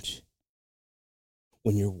advantage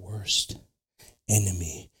when your worst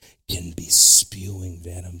enemy can be spewing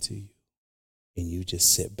venom to you. And you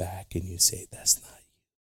just sit back and you say, that's not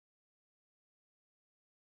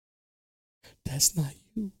you. That's not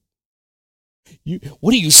you.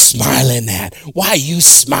 What are you smiling at? Why are you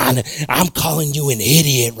smiling? I'm calling you an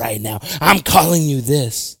idiot right now. I'm calling you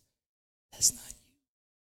this. That's not you.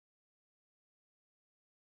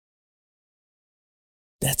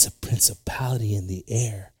 That's a principality in the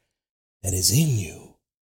air that is in you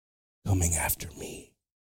coming after me.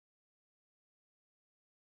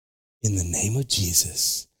 In the name of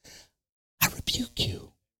Jesus, I rebuke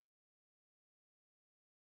you.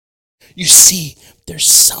 You see, there's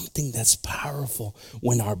something that's powerful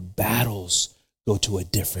when our battles go to a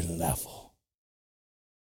different level.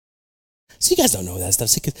 So you guys don't know that stuff.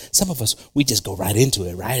 See, 'cause some of us, we just go right into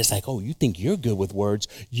it, right? It's like, oh, you think you're good with words.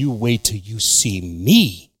 You wait till you see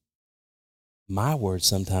me. My words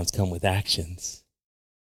sometimes come with actions.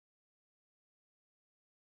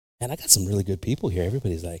 And I got some really good people here.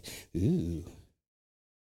 Everybody's like, ooh.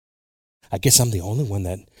 I guess I'm the only one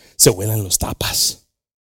that se huelan los tapas.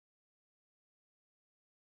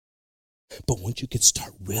 But once you can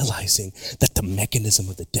start realizing that the mechanism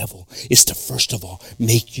of the devil is to, first of all,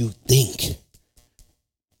 make you think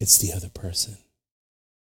it's the other person,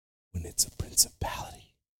 when it's a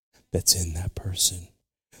principality that's in that person,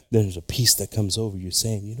 there's a peace that comes over you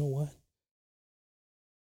saying, you know what?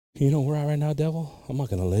 You know where I'm right now, devil? I'm not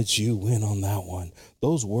going to let you win on that one.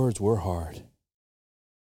 Those words were hard,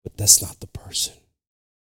 but that's not the person.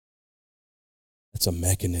 That's a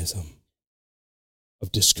mechanism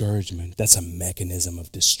of discouragement. That's a mechanism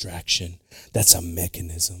of distraction. That's a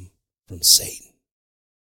mechanism from Satan.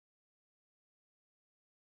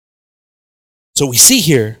 So we see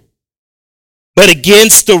here, but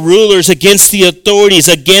against the rulers, against the authorities,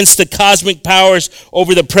 against the cosmic powers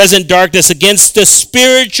over the present darkness, against the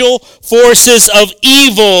spiritual forces of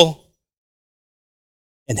evil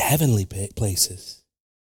in heavenly places.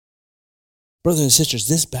 Brothers and sisters,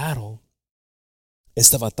 this battle,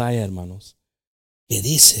 esta batalla, hermanos, que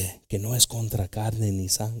dice que no es contra carne ni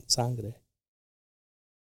sangre,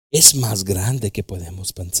 es más grande que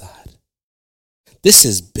podemos pensar. This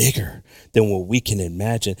is bigger than what we can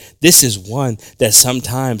imagine. This is one that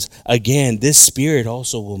sometimes, again, this spirit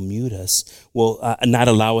also will mute us, will not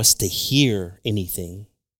allow us to hear anything.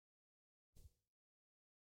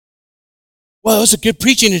 Well, it was a good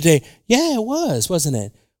preaching today. Yeah, it was, wasn't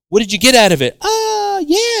it? What did you get out of it?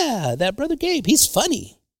 Yeah, that brother Gabe, he's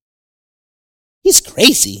funny. He's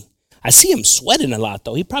crazy. I see him sweating a lot,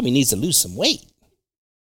 though. He probably needs to lose some weight.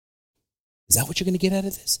 Is that what you're going to get out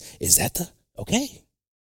of this? Is that okay?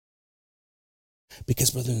 Because,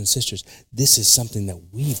 brothers and sisters, this is something that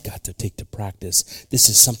we've got to take to practice. This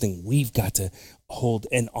is something we've got to hold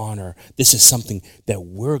and honor. This is something that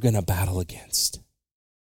we're going to battle against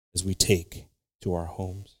as we take to our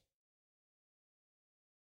homes.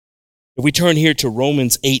 If we turn here to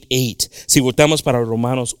Romans 8:8, si voltamos para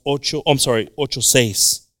Romanos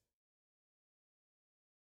 8:6.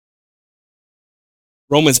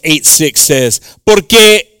 Romans 8:6 says,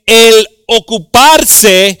 porque el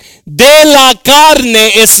ocuparse de la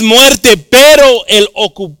carne es muerte, pero el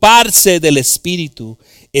ocuparse del espíritu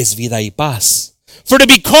es vida y paz. For to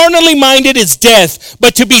be carnally minded is death,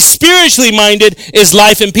 but to be spiritually minded is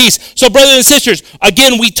life and peace. So, brothers and sisters,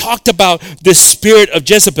 again, we talked about the spirit of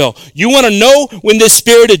Jezebel. You want to know when this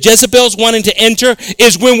spirit of Jezebel is wanting to enter?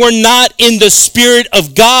 Is when we're not in the spirit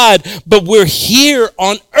of God, but we're here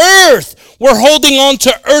on earth. We're holding on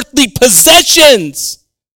to earthly possessions.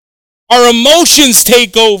 Our emotions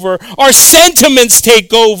take over. Our sentiments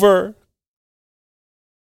take over.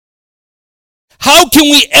 How can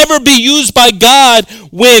we ever be used by God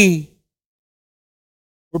when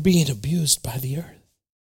we're being abused by the earth?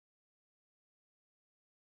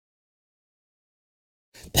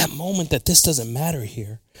 That moment that this doesn't matter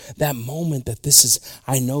here, that moment that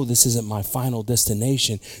I know this isn't my final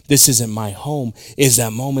destination, this isn't my home, is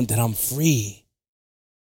that moment that I'm free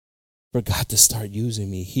for God to start using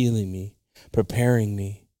me, healing me, preparing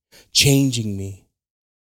me, changing me.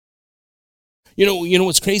 You know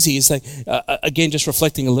what's crazy is like, again, just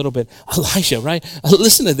reflecting a little bit, Elijah, right?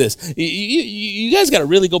 Listen to this. You guys got to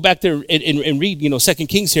really go back there and read, 2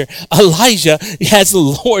 Kings here. Elijah has the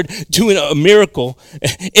Lord doing a miracle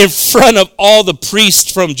in front of all the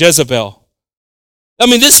priests from Jezebel. I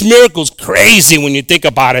mean, this miracle's crazy when you think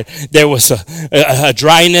about it. There was a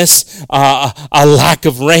dryness, a lack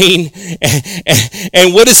of rain.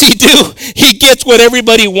 And what does he do? He gets what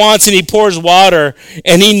everybody wants and he pours water.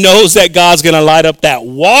 And he knows that God's going to light up that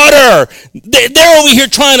water. They're over here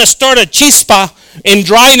trying to start a chispa in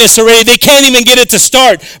dryness already. They can't even get it to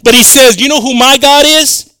start. But he says, you know who my God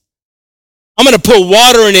is? I'm going to put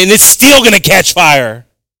water in it and it's still going to catch fire.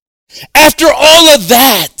 After all of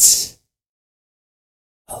that,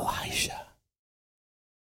 Elijah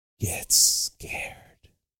gets scared.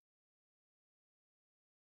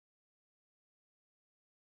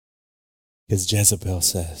 Because Jezebel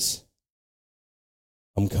says,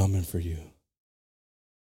 I'm coming for you.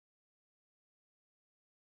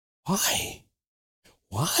 Why?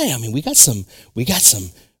 I mean, we got some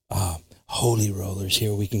holy rollers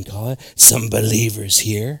here, we can call it, some believers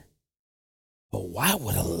here. But why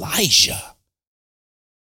would Elijah?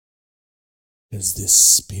 Because this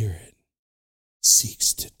spirit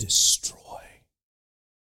seeks to destroy,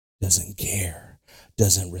 doesn't care,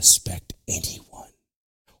 doesn't respect anyone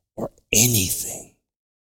or anything.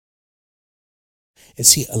 And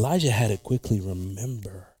see, Elijah had to quickly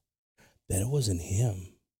remember that it wasn't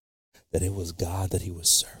him, that it was God that he was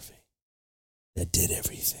serving, that did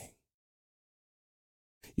everything.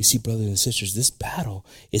 You see, brothers and sisters, this battle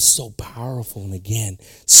is so powerful. And again,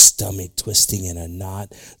 stomach twisting in a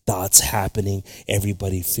knot, thoughts happening,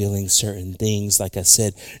 everybody feeling certain things. Like I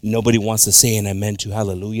said, nobody wants to say an amen to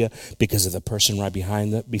hallelujah because of the person right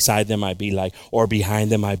beside them might be like, or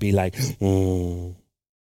behind them might be like,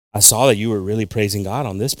 I saw that you were really praising God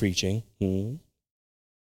on this preaching. You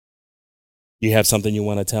have something you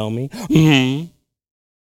want to tell me?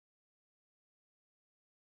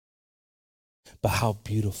 But how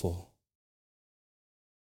beautiful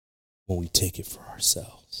when we take it for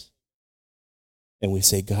ourselves. And we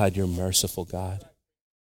say, God, you're merciful, God.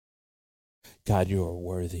 God, you are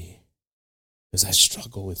worthy. Because I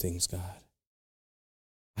struggle with things, God.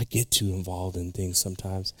 I get too involved in things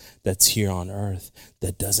sometimes that's here on earth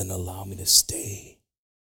that doesn't allow me to stay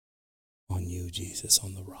on you, Jesus,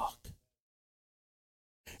 on the rock.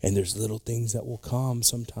 And there's little things that will come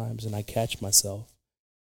sometimes, and I catch myself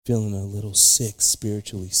feeling a little sick,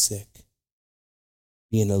 spiritually sick,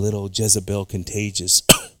 being a little Jezebel contagious.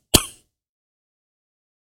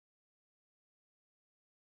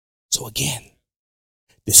 So again,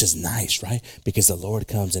 this is nice, right? Because the Lord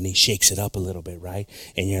comes and he shakes it up a little bit, right?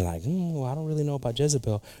 And you're like, well, I don't really know about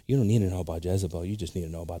Jezebel. You don't need to know about Jezebel. You just need to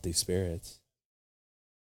know about these spirits.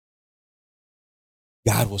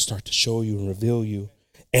 God will start to show you and reveal you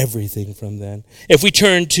everything from then. If we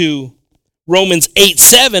turn to Romans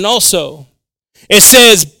 8:7 also, it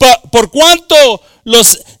says, but por cuanto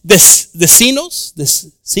los signos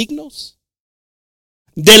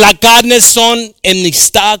de la carne son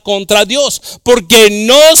enemistad contra Dios, porque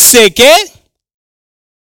no sé qué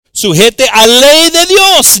sujete a ley de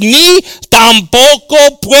Dios, ni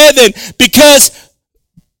tampoco pueden, because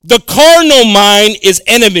the carnal mind is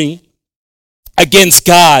enemy against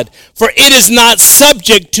God, for it is not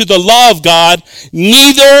subject to the law of God,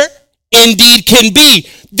 neither indeed can be.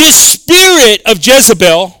 This spirit of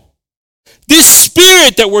Jezebel, this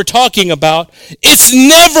spirit that we're talking about, it's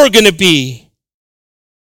never going to be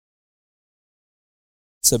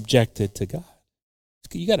subjected to God.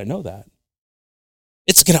 You got to know that.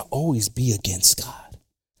 It's going to always be against God.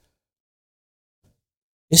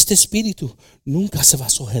 Este espíritu nunca se va a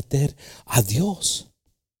someter a Dios.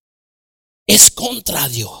 Es contra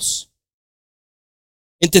Dios.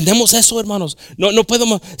 ¿Entendemos eso, hermanos? No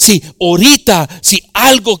podemos, si ahorita, si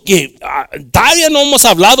algo que todavía no hemos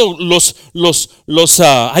hablado los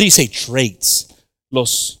how do you say traits,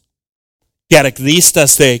 los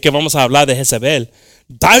características de que vamos a hablar de Jezebel.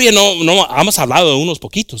 Todavía no hemos hablado de unos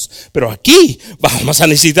poquitos, pero aquí vamos a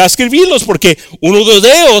necesitar escribirlos porque uno de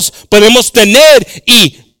ellos podemos tener,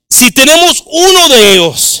 y si tenemos uno de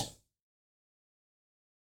ellos,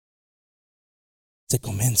 se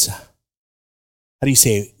comienza. How do you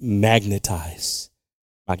say magnetizarse?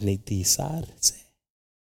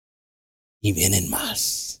 Y vienen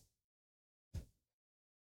más.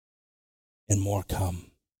 And more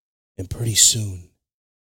come. And pretty soon,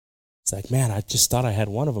 it's like, man, I just thought I had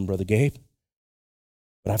one of them, Brother Gabe.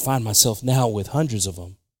 But I find myself now with hundreds of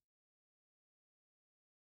them.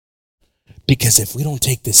 Because if we don't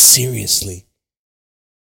take this seriously,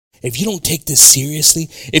 if you don't take this seriously,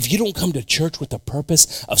 if you don't come to church with the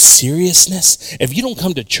purpose of seriousness, if you don't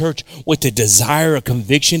come to church with the desire or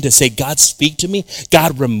conviction to say, God, speak to me,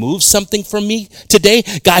 God, remove something from me today,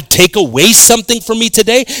 God, take away something from me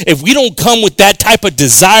today, if we don't come with that type of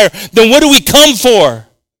desire, then what do we come for?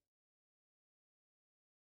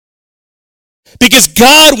 Because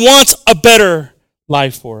God wants a better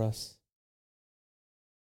life for us.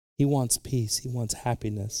 He wants peace. He wants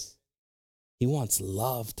happiness. He wants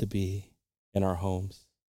love to be in our homes.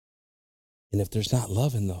 And if there's not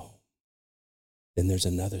love in the home, then there's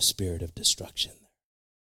another spirit of destruction.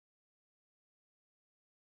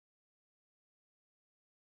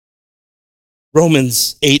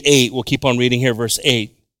 Romans 8:8, we'll keep on reading here, verse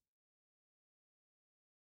 8.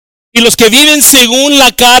 Y los que viven según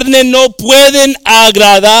la carne no pueden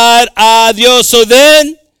agradar a Dios. So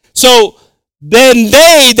then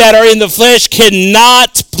they that are in the flesh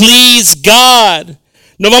cannot please God.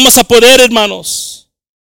 No vamos a poder, hermanos.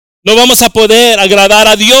 No vamos a poder agradar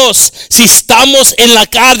a Dios si estamos en la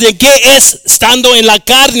carne. ¿Qué es estando en la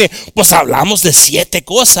carne? Pues hablamos de 7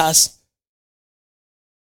 cosas.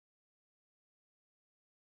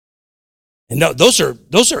 And no, those are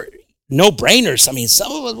no-brainers. I mean,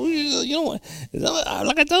 some of us,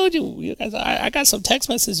 like I told you guys, I got some text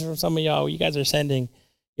messages from some of y'all. You guys are sending,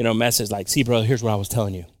 message like, see, bro, here's what I was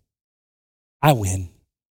telling you. I win.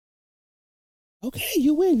 Okay,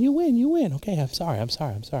 you win. Okay, I'm sorry.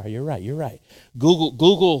 You're right.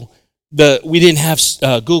 Google, we didn't have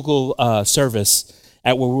Google service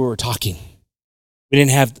at where we were talking. We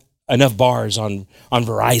didn't have enough bars on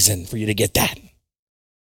Verizon for you to get that.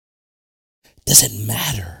 Doesn't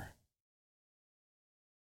matter.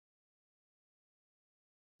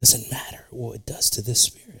 Doesn't matter what it does to this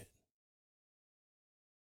spirit.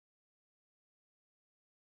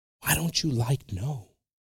 Why don't you like no?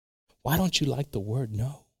 Why don't you like the word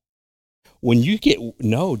no? When you get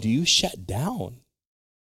no, do you shut down?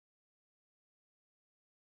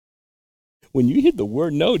 When you hear the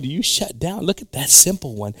word no, do you shut down? Look at that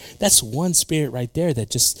simple one. That's one spirit right there that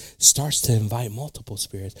just starts to invite multiple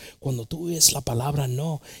spirits. Cuando tú oyes la palabra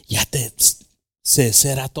no, ya se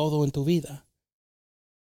será todo en tu vida.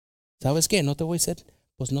 ¿Sabes qué? No te voy a hacer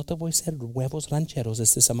huevos rancheros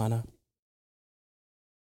esta semana.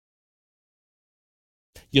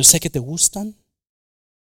 Yo sé que te gustan,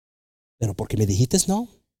 pero porque me dijiste no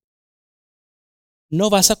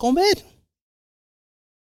vas a comer.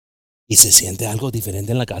 Y se siente algo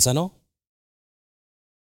diferente en la casa, ¿no?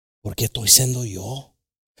 ¿Por qué estoy siendo yo?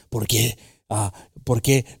 ¿Por qué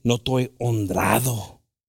no estoy honrado?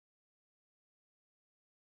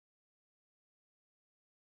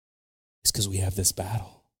 It's because we have this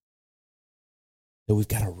battle that we've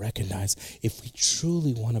got to recognize. If we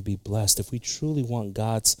truly want to be blessed, if we truly want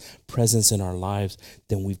God's presence in our lives,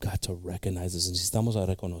 then we've got to recognize this. Necesitamos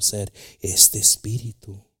reconocer este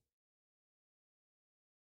espíritu.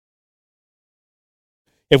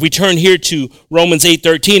 If we turn here to Romans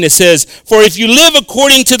 8:13, it says, "For if you live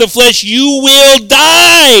according to the flesh, you will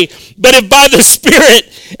die. But if by the Spirit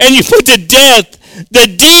and you put to death the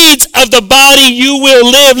deeds of the body, you will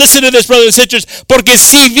live." Listen to this, brothers and sisters. "Porque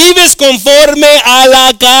si vives conforme a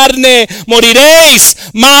la carne,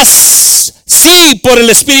 moriréis. Mas si por el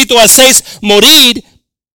Espíritu hacéis morir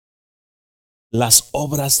las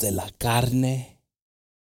obras de la carne,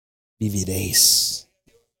 viviréis."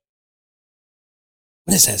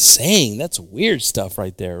 What is that saying? That's weird stuff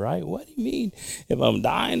right there, right? What do you mean? If I'm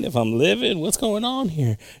dying, if I'm living, what's going on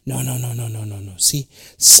here? No. See,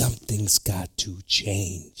 something's got to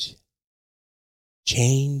change.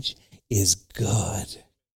 Change is good.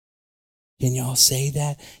 Can y'all say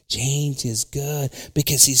that? Change is good.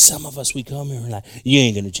 Because see, some of us, we come here and we're like, you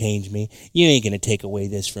ain't going to change me. You ain't going to take away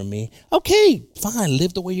this from me. Okay, fine.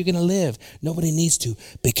 Live the way you're going to live. Nobody needs to.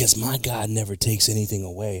 Because my God never takes anything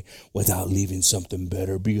away without leaving something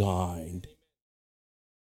better behind.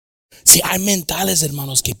 See, hay mentales,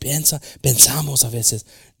 hermanos, que pensamos a veces,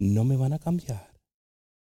 no me van a cambiar.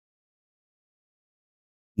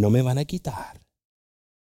 No me van a quitar.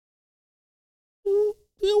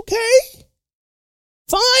 Okay.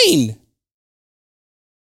 Fine.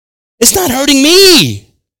 It's not hurting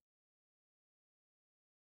me.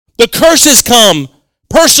 The curses come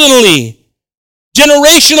personally.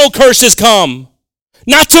 Generational curses come.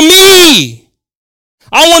 Not to me.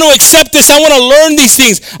 I want to accept this. I want to learn these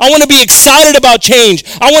things. I want to be excited about change.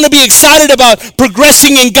 I want to be excited about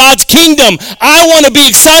progressing in God's kingdom. I want to be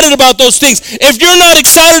excited about those things. If you're not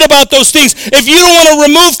excited about those things, if you don't want to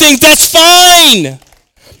remove things, that's fine.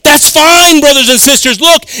 That's fine, brothers and sisters.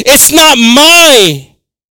 Look, it's not my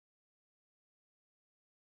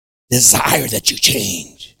desire that you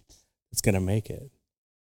change. It's going to make it.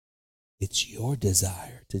 It's your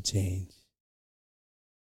desire to change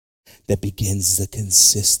that begins the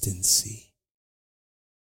consistency.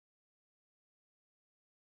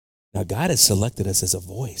 Now, God has selected us as a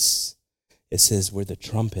voice. It says we're the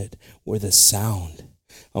trumpet, we're the sound.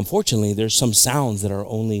 Unfortunately, there's some sounds that are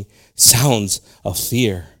only sounds of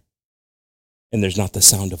fear. And there's not the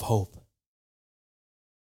sound of hope.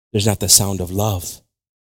 There's not the sound of love.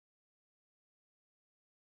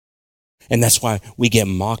 And that's why we get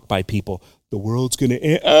mocked by people. The world's going to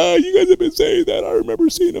end. You guys have been saying that. I remember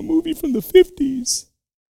seeing a movie from the 50s.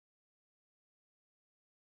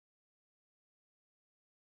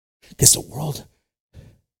 Because the world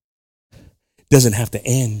doesn't have to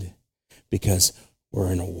end because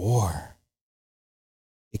we're in a war.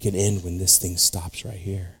 It can end when this thing stops right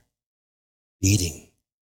here. Beating.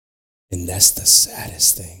 And that's the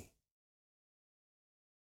saddest thing.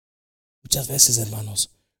 Muchas veces, hermanos,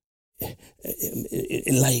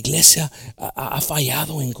 la iglesia ha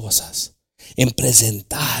fallado en cosas. En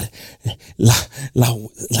presentar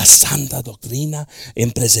la santa doctrina.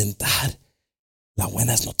 En presentar las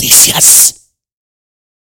buenas noticias.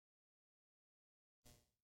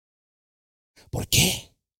 ¿Por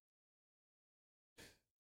qué?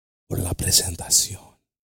 Por la presentación.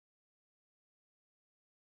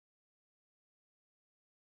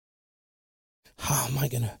 How am I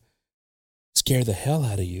going to scare the hell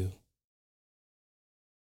out of you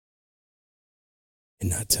and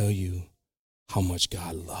not tell you how much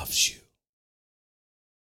God loves you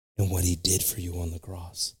and what he did for you on the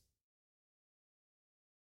cross?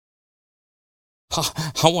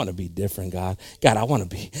 I want to be different, God. God, I want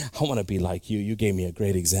to be like you. You gave me a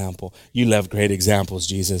great example. You left great examples,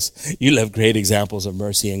 Jesus. You left great examples of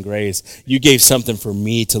mercy and grace. You gave something for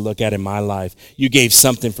me to look at in my life. You gave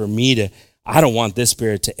something for me to, I don't want this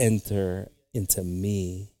spirit to enter into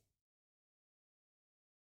me.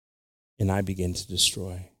 And I begin to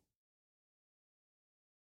destroy.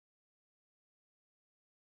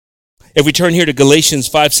 If we turn here to Galatians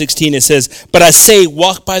 5:16, it says, "But I say,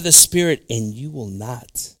 walk by the Spirit, and you will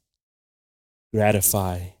not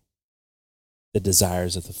gratify the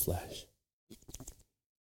desires of the flesh."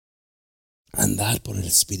 Andar por el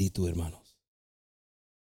Espíritu, hermanos.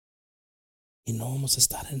 Y no vamos a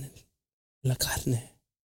estar en la carne.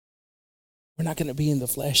 We're not going to be in the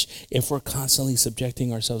flesh if we're constantly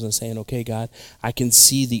subjecting ourselves and saying, okay, God, I can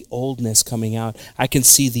see the oldness coming out. I can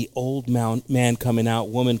see the old man coming out,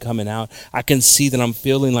 woman coming out. I can see that I'm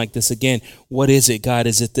feeling like this again. What is it, God?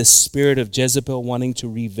 Is it this spirit of Jezebel wanting to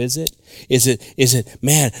revisit? Is it,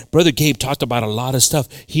 man, Brother Gabe talked about a lot of stuff.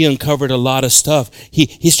 He uncovered a lot of stuff.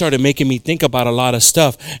 He started making me think about a lot of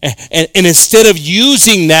stuff. And instead of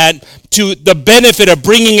using that to the benefit of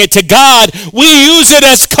bringing it to God, we use it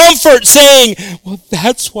as comfort, saying, well,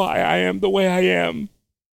 that's why I am the way I am.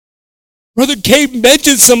 Brother Gabe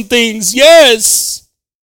mentioned some things, yes.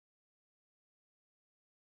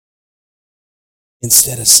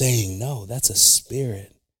 Instead of saying, no, that's a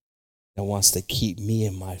spirit that wants to keep me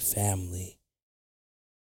and my family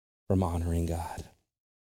from honoring God.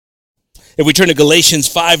 If we turn to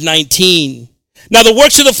Galatians 5:19, now the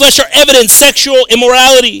works of the flesh are evident: sexual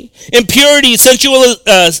immorality, impurity,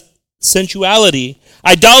 sensuality,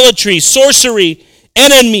 idolatry, sorcery,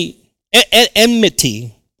 enmity,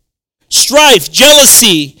 strife,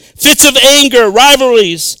 jealousy, fits of anger,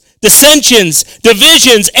 rivalries, dissensions,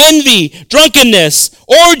 divisions, envy, drunkenness,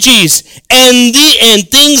 orgies, and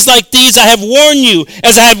things like these I have warned you,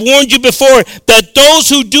 as I have warned you before, that those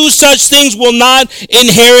who do such things will not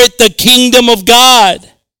inherit the kingdom of God.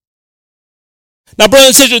 Now, brothers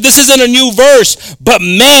and sisters, this isn't a new verse, but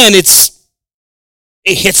man, it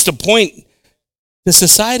hits the point. The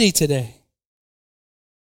society today.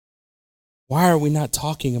 Why are we not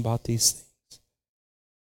talking about these things?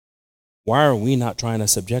 Why are we not trying to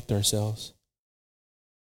subject ourselves?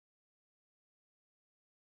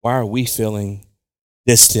 Why are we feeling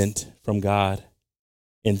distant from God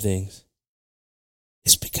in things?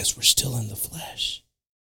 It's because we're still in the flesh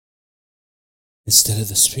instead of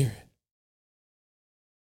the spirit.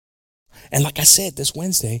 And like I said, this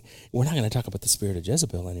Wednesday, we're not going to talk about the spirit of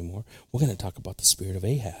Jezebel anymore. We're going to talk about the spirit of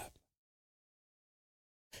Ahab.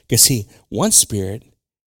 Because see, one spirit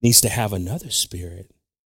needs to have another spirit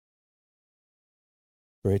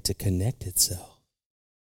for it to connect itself.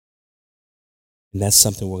 And that's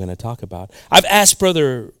something we're going to talk about. I've asked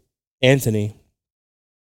Brother Anthony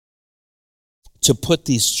to put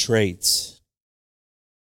these traits.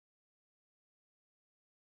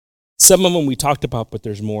 Some of them we talked about, but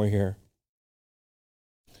there's more here.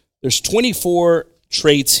 There's 24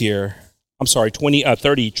 traits here.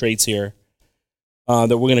 30 traits here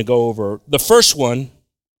that we're going to go over. The first one, you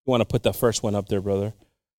want to put the first one up there, brother.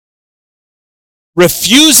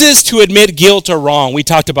 Refuses to admit guilt or wrong. We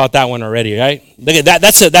talked about that one already, right? Look at that.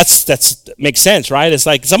 That's makes sense, right? It's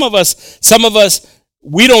like some of us,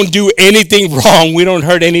 we don't do anything wrong. We don't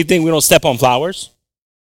hurt anything. We don't step on flowers.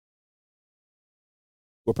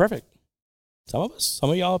 We're perfect. Some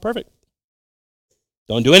of y'all are perfect.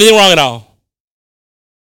 Don't do anything wrong at all.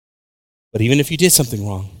 But even if you did something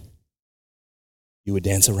wrong, you would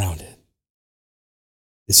dance around it.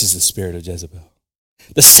 This is the spirit of Jezebel.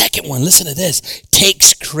 The second one, listen to this,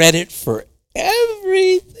 takes credit for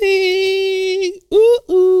everything.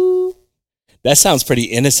 Ooh. That sounds pretty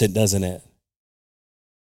innocent, doesn't it?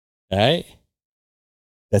 Right?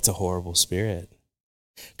 That's a horrible spirit.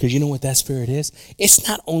 Because you know what that spirit is? It's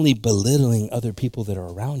not only belittling other people that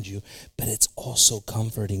are around you, but it's also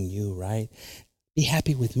comforting you, right? Be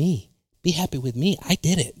happy with me. Be happy with me. I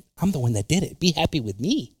did it. I'm the one that did it. Be happy with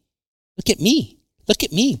me. Look at me. Look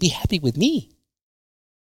at me. Be happy with me.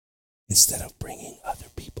 Instead of bringing other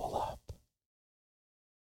people up.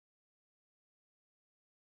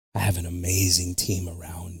 I have an amazing team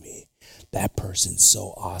around me. That person's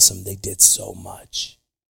so awesome. They did so much.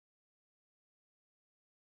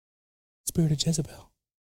 Spirit of Jezebel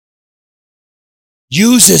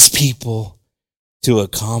uses people to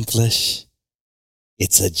accomplish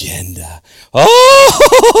its agenda.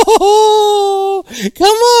 Oh, come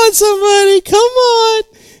on, somebody. Come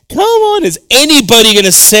on. Is anybody going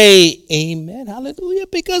to say amen? Hallelujah.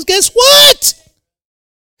 Because guess what?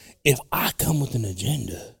 If I come with an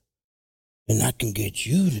agenda and I can get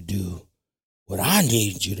you to do what I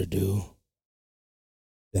need you to do,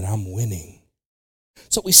 then I'm winning.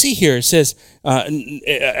 So we see here, it says,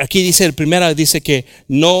 aquí dice, el primera dice que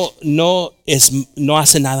no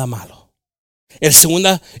hace nada malo. El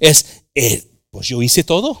segunda es, pues yo hice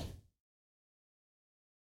todo.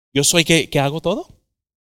 Yo soy que hago todo.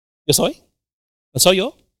 Yo soy. ¿No soy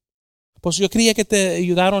yo? Pues yo creía que te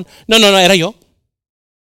ayudaron. No, era yo.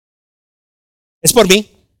 Es por mí.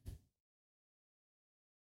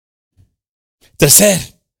 Tercer,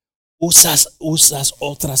 usas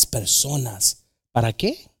otras personas. ¿Para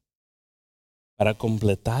qué? Para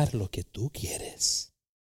completar lo que tú quieres.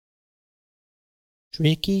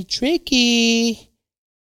 Tricky.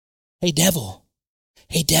 Hey devil,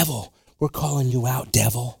 we're calling you out,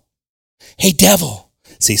 devil. Hey, devil.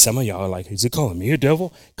 See, some of y'all are like, is it calling me a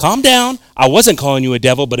devil? Calm down. I wasn't calling you a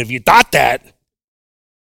devil, but if you thought that.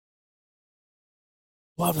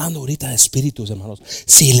 Estoy hablando ahorita de espíritus, hermanos.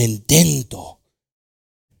 Si el intento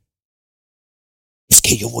es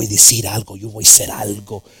que yo voy a decir algo, yo voy a hacer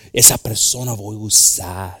algo, esa persona voy a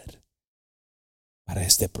usar para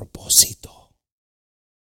este propósito.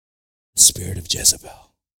 The spirit of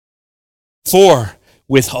Jezebel. 4,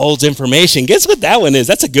 withholds information. Guess what that one is?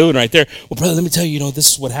 That's a good one right there. Well, brother, let me tell you,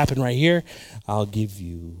 this is what happened right here. I'll give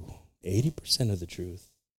you 80% of the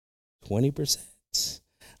truth. 20%.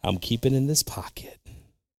 I'm keeping in this pocket.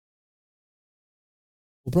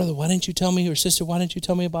 Well, brother, why didn't you tell me, or sister, why didn't you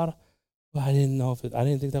tell me about it? Well, I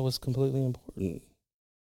didn't think that was completely important.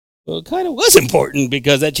 Well, it kind of was important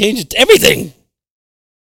because that changed everything.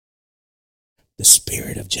 The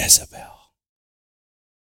spirit of Jezebel.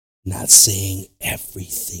 Not saying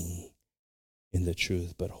everything in the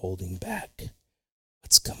truth, but holding back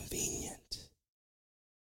what's convenient.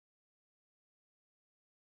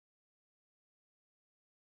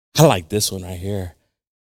 I like this one right here.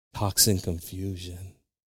 Toxic confusion.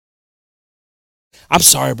 I'm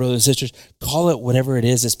sorry, brothers and sisters. Call it whatever it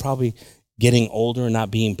is. It's probably getting older and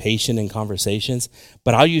not being patient in conversations.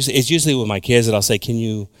 But it's usually with my kids that I'll say,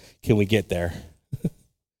 can we get there?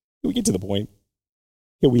 Can we get to the point?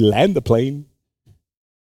 Can we land the plane?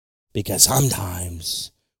 Because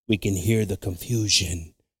sometimes we can hear the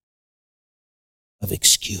confusion of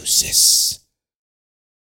excuses,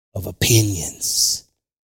 of opinions,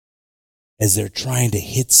 as they're trying to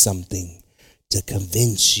hit something to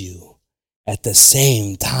convince you. At the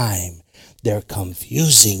same time, they're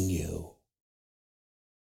confusing you.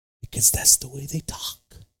 Because that's the way they talk.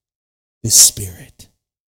 This spirit.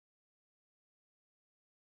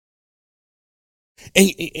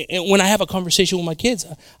 And when I have a conversation with my kids,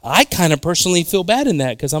 I kind of personally feel bad in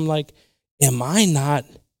that because I'm like, am I not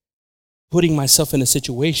putting myself in a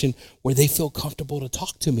situation where they feel comfortable to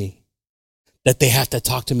talk to me? That they have to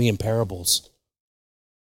talk to me in parables.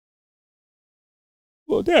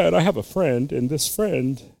 Well, Dad, I have a friend, and this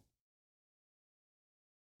friend,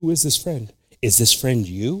 who is this friend? Is this friend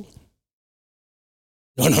you?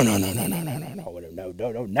 No,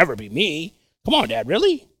 never be me. Come on, Dad,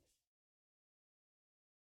 really?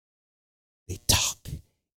 They talk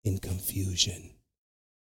in confusion.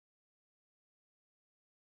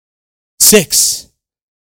 6,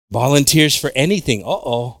 volunteers for anything.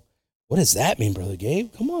 Uh-oh. What does that mean, Brother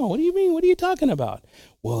Gabe? Come on, what do you mean? What are you talking about?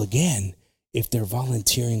 Well, again, if they're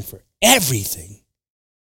volunteering for everything,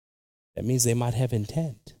 that means they might have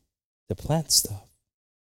intent to plant stuff.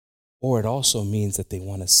 Or it also means that they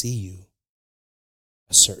want to see you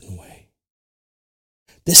a certain way.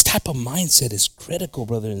 This type of mindset is critical,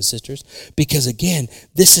 brothers and sisters, because again,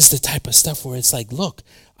 this is the type of stuff where it's like, look,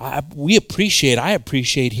 I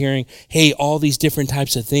appreciate hearing, hey, all these different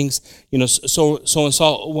types of things, so and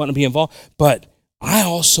so want to be involved. But I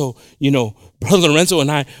also, Brother Lorenzo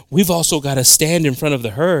and I, we've also got to stand in front of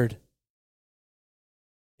the herd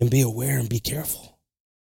and be aware and be careful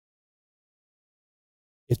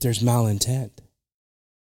if there's malintent.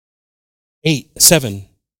 7.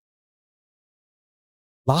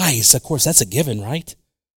 Lies, of course, that's a given, right?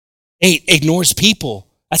 8, ignores people.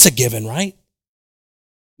 That's a given, right?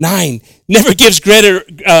 9, never gives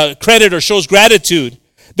credit or shows gratitude.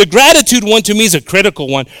 The gratitude one to me is a critical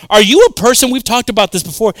one. Are you a person, we've talked about this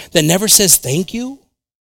before, that never says thank you?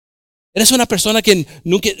 ¿Eres una persona que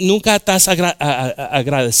nunca estás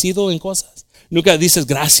agradecido en cosas? Nunca dices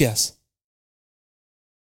gracias.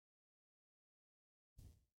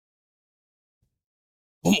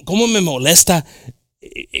 ¿Cómo me molesta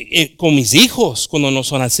con mis hijos cuando no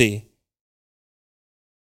son así?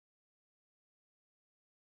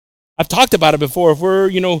 I've talked about it before. If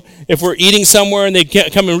we're eating somewhere and they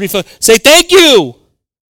come and refill, say thank you.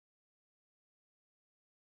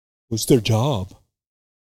 What's their job?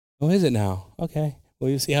 Oh, is it now? Okay. Well,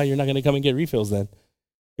 you see how you're not going to come and get refills then,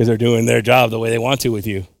 because they're doing their job the way they want to with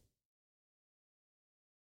you.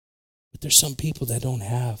 But there's some people that don't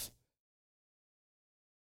have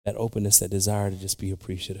that openness, that desire to just be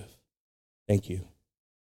appreciative. Thank you.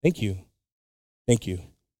 Thank you. Thank you.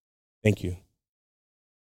 Thank you.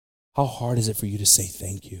 How hard is it for you to say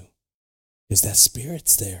thank you? Because that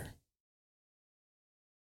spirit's there.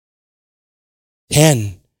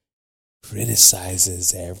 10,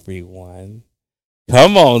 criticizes everyone.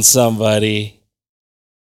 Come on, somebody.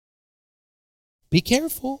 Be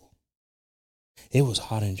careful. It was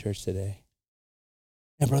hot in church today.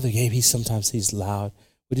 And Brother Gabe, he's loud.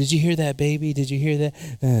 But did you hear that, baby? Did you hear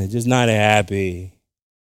that? Just not happy.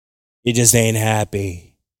 He just ain't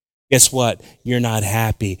happy. Guess what? You're not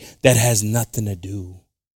happy. That has nothing to do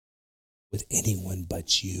with anyone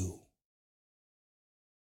but you.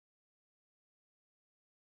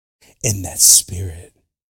 And that spirit.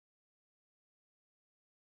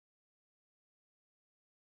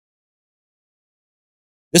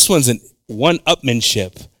 This one's an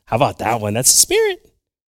one-upmanship. How about that one? That's the spirit.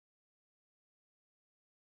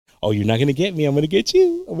 Oh, you're not going to get me. I'm going to get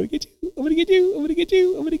you. I'm going to get you. I'm going to get you. I'm going to get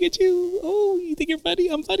you. I'm going to get you. Oh, you think you're funny?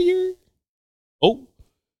 I'm funnier. Oh,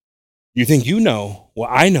 you think you know? Well,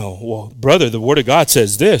 I know. Well, brother, the word of God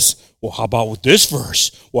says this. Well, how about with this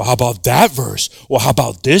verse? Well, how about that verse? Well, how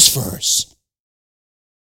about this verse?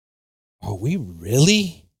 Are we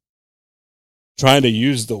really trying to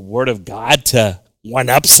use the word of God to one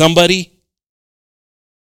up somebody?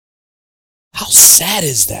 How sad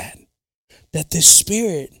is that? That the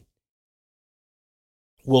spirit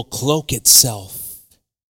will cloak itself,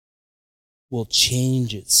 will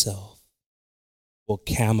change itself, will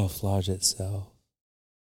camouflage itself.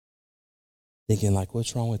 Thinking like,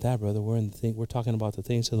 what's wrong with that, brother? We're talking about the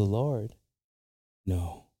things of the Lord.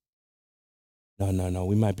 No.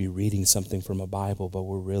 We might be reading something from a Bible, but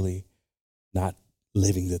we're really not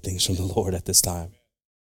living the things from the Lord at this time.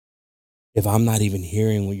 If I'm not even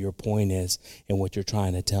hearing what your point is and what you're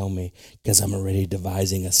trying to tell me, because I'm already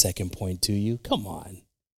devising a second point to you, come on.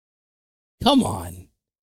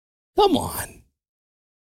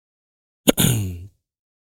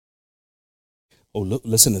 Oh, look!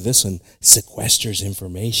 Listen to this one. Sequesters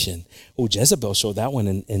information. Oh, Jezebel showed that one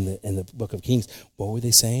in the book of Kings. What were they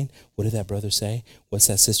saying? What did that brother say? What's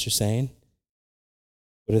that sister saying?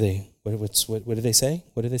 What did they say?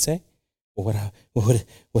 What did they say? What's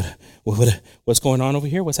going on over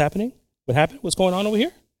here? What's happening? What happened? What's going on over here?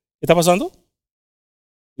 ¿Qué está pasando?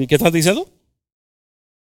 ¿Qué están diciendo?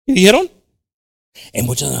 ¿Qué dijeron? En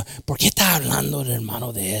muchos, ¿por qué está hablando el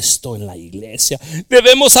hermano de esto en la iglesia?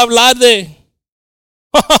 Debemos hablar de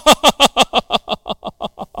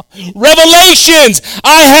Revelations.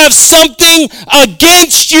 I have something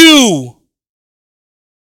against you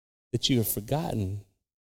that you have forgotten,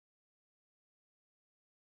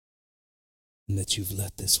 and that you've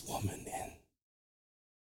let this woman in,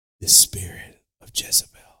 this spirit of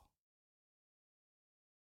Jezebel.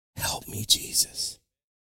 Help me, Jesus,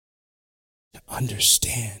 to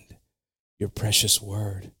understand your precious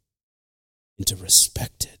word and to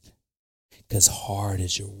respect it. Because hard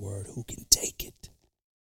is your word. Who can take it?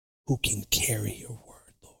 Who can carry your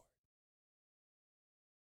word, Lord?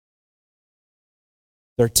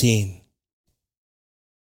 13.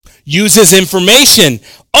 Uses information.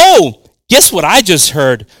 Oh, guess what I just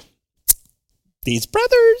heard? These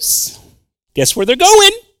brothers. Guess where they're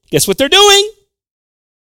going? Guess what they're doing?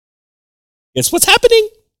 Guess what's happening?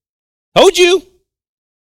 Told you.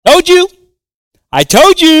 I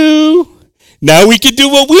told you. Now we can do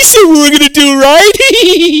what we said we were going to do, right?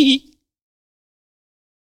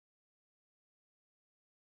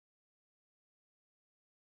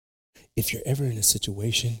 If you're ever in a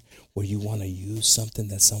situation where you want to use something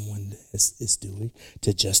that someone is doing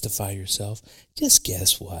to justify yourself, just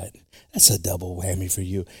guess what? That's a double whammy for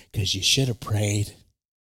you, because you should have prayed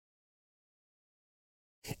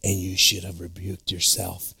and you should have rebuked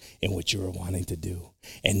yourself in what you were wanting to do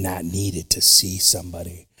and not needed to see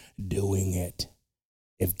somebody doing it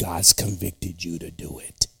if God's convicted you to do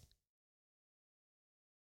it.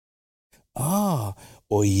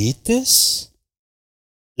 ¿Oítes?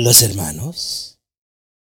 Los hermanos.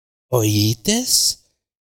 ¿Oítes?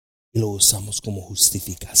 Y lo usamos como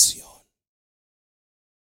justificación.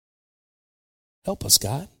 Help us,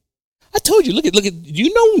 God. I told you, look at, do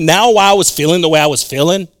you know now why I was feeling the way I was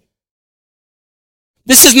feeling?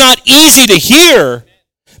 This is not easy to hear,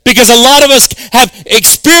 because a lot of us have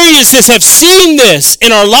experienced this, have seen this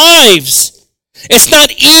in our lives. It's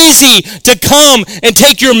not easy to come and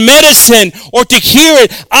take your medicine or to hear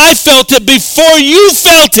it. I felt it before you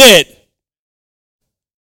felt it.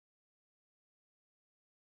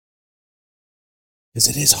 Because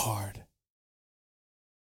it is hard.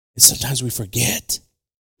 And sometimes we forget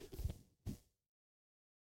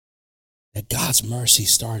that God's mercy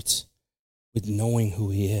starts with knowing who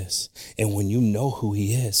he is. And when you know who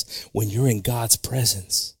he is, when you're in God's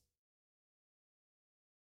presence,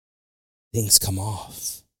 things come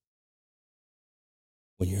off.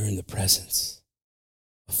 When you're in the presence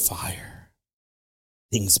of fire,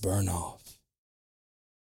 things burn off.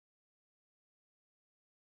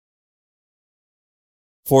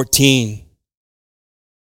 14.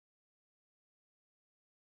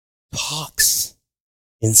 Talks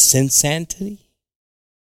insensately.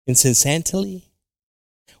 What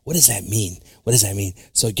does that mean?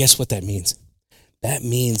 So guess what that means? that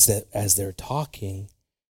means that as they're talking,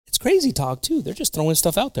 it's crazy talk too. They're just throwing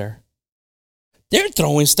stuff out there. They're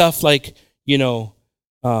throwing stuff like,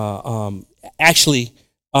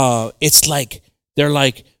 it's like they're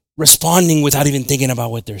like responding without even thinking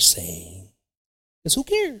about what they're saying. Because who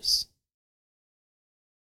cares?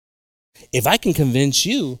 If I can convince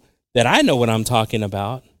you that I know what I'm talking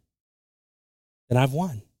about, then I've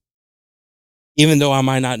won. Even though I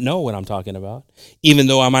might not know what I'm talking about, even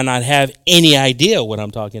though I might not have any idea what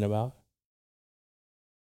I'm talking about.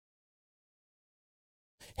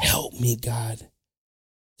 Help me, God,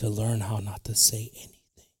 to learn how not to say anything.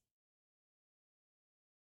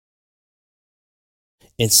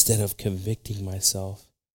 Instead of convicting myself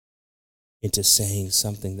into saying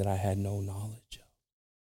something that I had no knowledge of.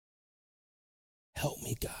 Help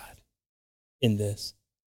me, God, in this.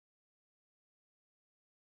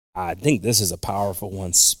 I think this is a powerful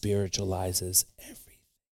one. Spiritualizes everything.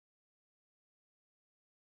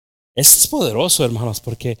 Este es poderoso, hermanos,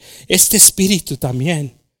 porque este espíritu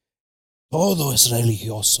también, todo es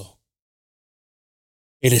religioso.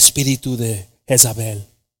 El espíritu de Jezebel.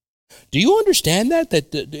 Do you understand that?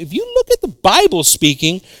 That if you look at the Bible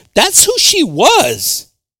speaking, that's who she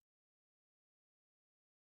was.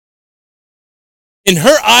 In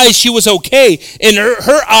her eyes, she was okay. In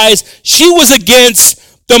her eyes, she was against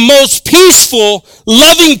the most peaceful,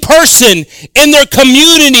 loving person in their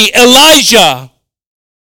community, Elijah.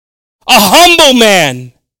 A humble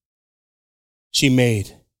man. She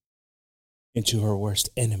made into her worst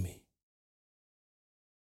enemy.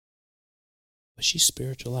 But she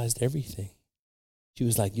spiritualized everything. She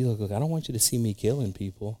was like, look, I don't want you to see me killing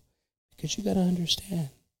people, because you got to understand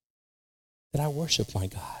that I worship my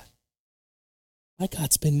God. My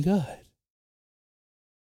God's been good.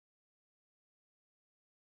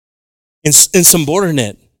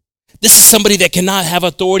 Insubordinate. This is somebody that cannot have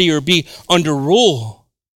authority or be under rule.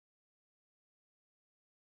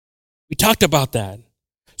 We talked about that.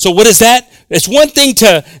 So what is that? It's one thing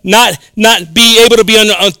to not be able to be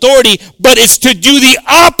under authority, but it's to do the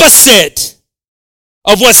opposite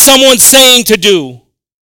of what someone's saying to do.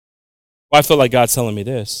 Well, I feel like God's telling me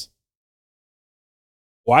this.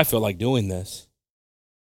 Well, I feel like doing this.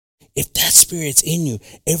 If that spirit's in you,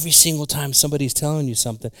 every single time somebody's telling you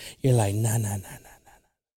something, you're like, nah.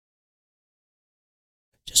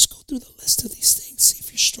 Just go through the list of these things. See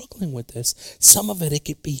if you're struggling with this. Some of it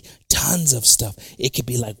could be tons of stuff. It could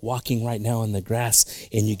be like walking right now in the grass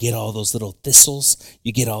and you get all those little thistles.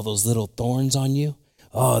 You get all those little thorns on you.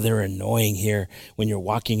 Oh, they're annoying here. When you're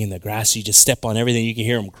walking in the grass, you just step on everything. You can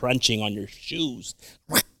hear them crunching on your shoes.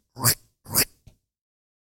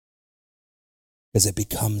 Because it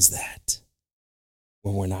becomes that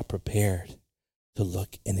when we're not prepared to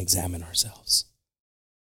look and examine ourselves.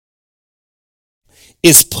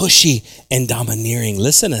 Is pushy and domineering.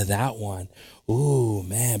 Listen to that one. Ooh,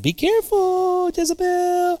 man, be careful,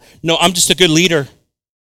 Jezebel. No, I'm just a good leader.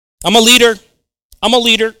 I'm a leader.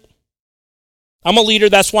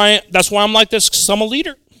 That's why I'm like this, because I'm a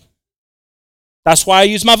leader. That's why I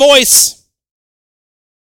use my voice.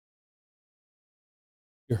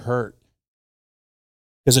 You're hurt.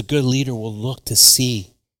 Because a good leader will look to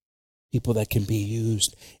see people that can be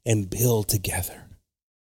used and build together.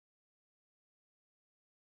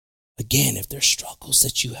 Again, if there's struggles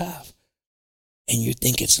that you have and you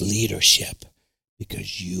think it's leadership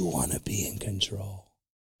because you want to be in control.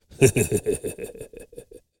 I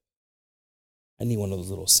need one of those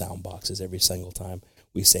little sound boxes every single time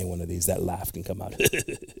we say one of these. That laugh can come out.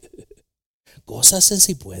 Gózase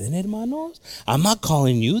si pueden, hermanos. I'm not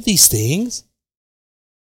calling you these things.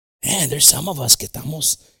 Man, there's some of us que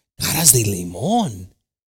estamos caras de limón.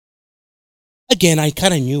 Again, I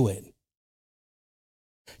kind of knew it.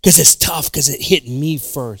 Because it's tough, because it hit me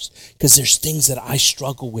first. Because there's things that I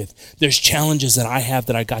struggle with. There's challenges that I have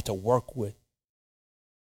that I got to work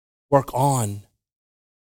on.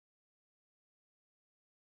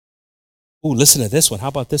 Ooh, listen to this one. How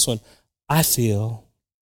about this one? I feel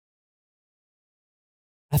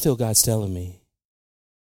God's telling me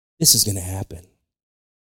this is going to happen.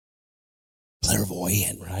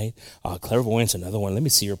 Clairvoyant, right? Clairvoyant's another one. Let me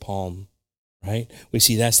see your palm, right? We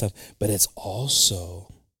see that stuff. But it's also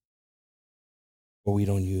where we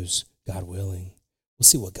don't use God willing. We'll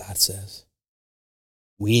see what God says.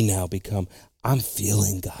 We now become, I'm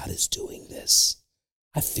feeling God is doing this.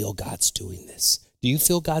 I feel God's doing this. Do you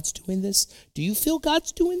feel God's doing this? Do you feel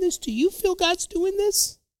God's doing this? Do you feel God's doing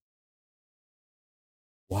this?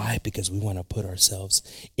 Why? Because we want to put ourselves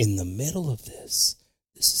in the middle of this.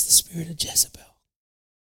 This is the spirit of Jezebel.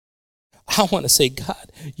 I want to say,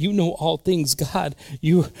 God, you know all things, God.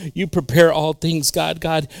 You prepare all things, God.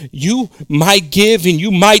 God, you might give and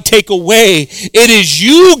you might take away. It is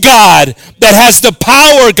you, God, that has the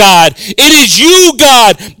power, God. It is you,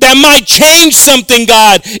 God, that might change something,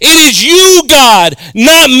 God. It is you, God,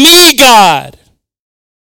 not me, God.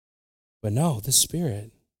 But no, the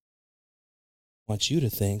Spirit wants you to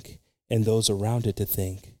think, and those around it to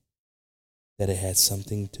think, that it had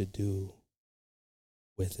something to do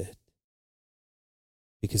with it.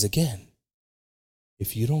 Because again,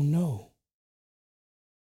 if you don't know,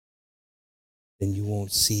 then you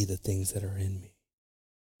won't see the things that are in me.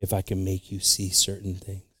 If I can make you see certain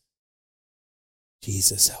things.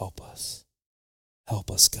 Jesus, help us.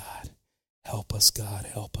 Help us, God. Help us, God.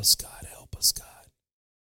 Help us, God. Help us, God.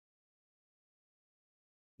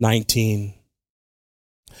 19.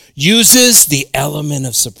 Uses the element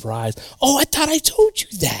of surprise. Oh, I thought I told you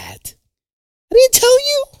that. I didn't tell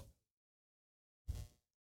you.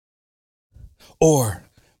 Or,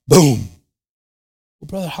 boom. Well,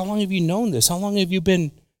 brother, how long have you known this? How long have you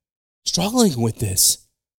been struggling with this?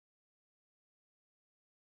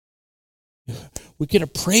 We could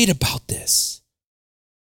have prayed about this.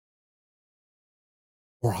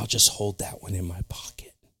 Or I'll just hold that one in my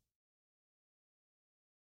pocket.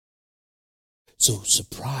 So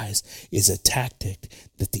surprise is a tactic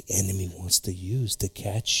that the enemy wants to use to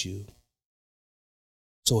catch you.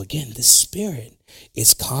 So again, the Spirit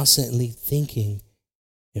is constantly thinking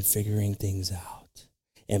and figuring things out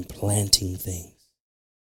and planting things.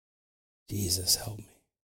 Jesus, help me.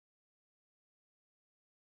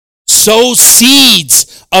 Sow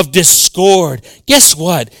seeds of discord. Guess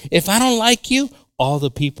what? If I don't like you, all the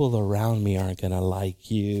people around me aren't going to like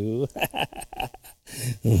you.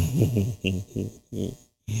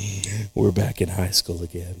 We're back in high school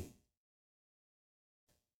again.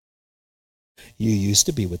 You used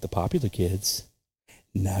to be with the popular kids.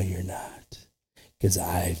 Now you're not, because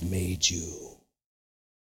I've made you.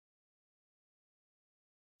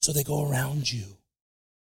 So they go around you.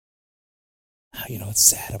 You know, it's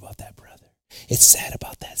sad about that brother. It's sad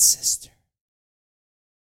about that sister.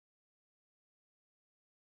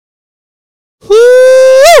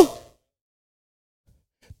 Woo!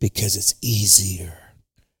 Because it's easier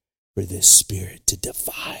for this Spirit to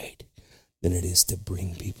divide than it is to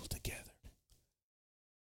bring people together.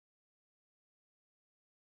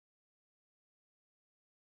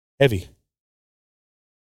 Heavy.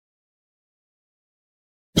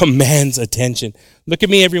 Commands attention. Look at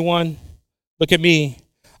me, everyone. Look at me.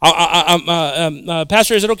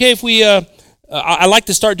 Pastor, is it okay if we? I like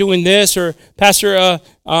to start doing this, or Pastor,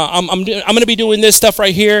 I'm going to be doing this stuff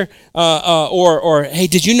right here, or hey,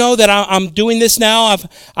 did you know that I'm doing this now?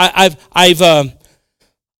 I've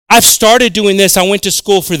started doing this. I went to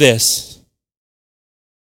school for this.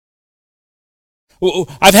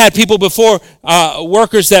 I've had people before,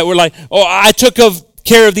 workers that were like, oh, I took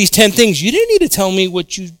care of these 10 things. You didn't need to tell me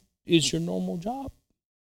what is your normal job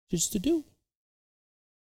just to do.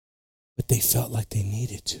 But they felt like they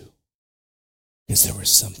needed to, because there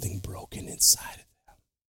was something broken inside of them.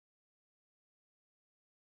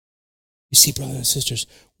 You see, brothers and sisters,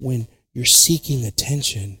 when you're seeking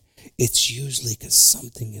attention, it's usually because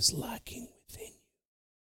something is lacking within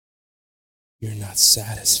you. You're not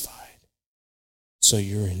satisfied. So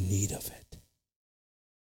you're in need of it.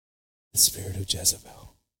 The spirit of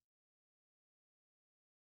Jezebel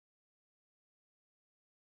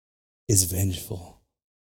is vengeful.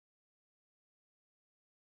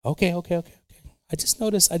 Okay. I just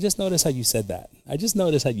noticed how you said that. I just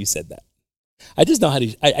heard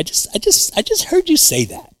you say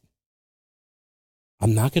that.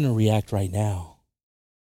 I'm not going to react right now,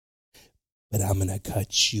 but I'm going to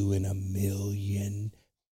cut you in 1,000,000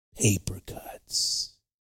 paper cuts.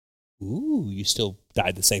 Ooh, you still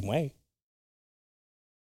died the same way.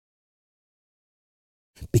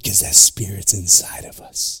 Because that spirit's inside of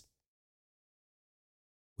us.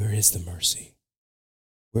 Where is the mercy?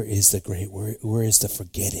 Where is the where is the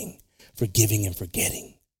forgiving and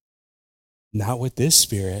forgetting? Not with this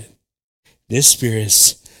spirit. This spirit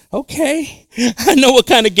is, okay, I know what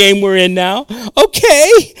kind of game we're in now.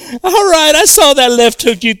 Okay, all right, I saw that left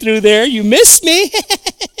hook you through there. You missed me.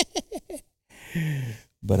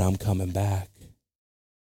 But I'm coming back.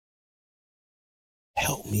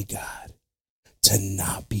 Help me, God, to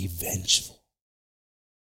not be vengeful.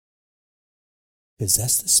 Because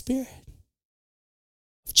that's the spirit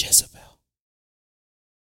of Jezebel.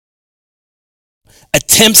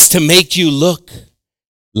 Attempts to make you look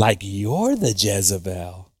like you're the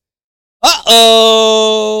Jezebel.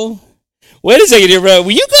 Uh-oh. Wait a second here, bro.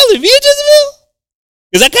 Were you calling me a Jezebel?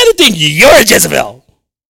 Because I kind of think you're a Jezebel.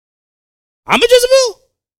 I'm a Jezebel?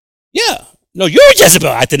 Yeah. No, you're a Jezebel.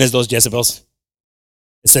 I think there's those Jezebels.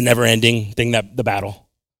 It's a never-ending thing, that the battle.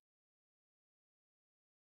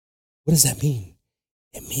 What does that mean?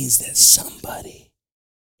 It means that somebody,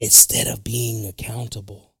 instead of being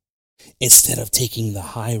accountable, instead of taking the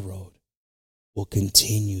high road, will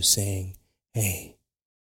continue saying, hey,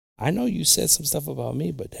 I know you said some stuff about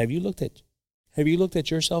me, but have you looked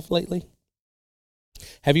at yourself lately?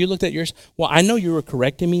 Have you looked at yours? Well, I know you were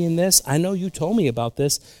correcting me in this. I know you told me about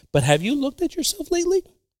this, but have you looked at yourself lately?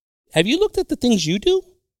 Have you looked at the things you do?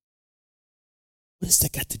 What does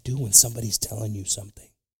that got to do when somebody's telling you something?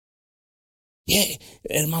 Yeah,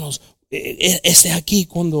 hermanos, aquí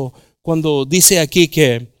cuando dice aquí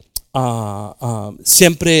que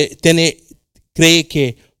siempre cree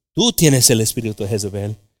que tú tienes el espíritu de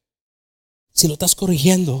Jezebel. Si lo estás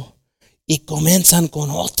corrigiendo y comienzan con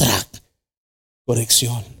otra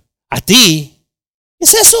corrección, a ti,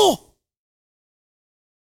 es eso.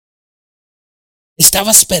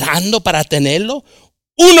 Estaba esperando para tenerlo.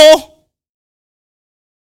 Uno,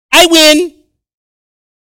 I win.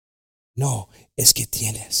 No, es que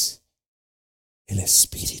tienes el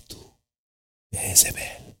espíritu de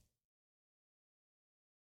Jezebel.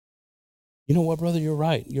 You know what, brother? You're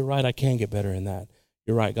right. You're right. I can get better in that.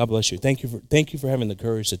 You're right. God bless you. Thank you for having the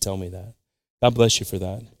courage to tell me that. God bless you for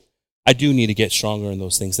that. I do need to get stronger in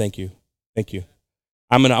those things. Thank you. Thank you.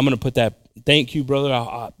 I'm gonna put that. Thank you, brother.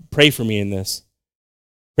 I'll pray for me in this.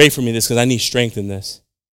 Pray for me this, because I need strength in this.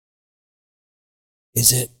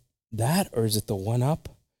 Is it that, or is it the one up?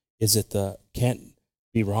 Is it the can't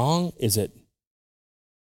be wrong? Is it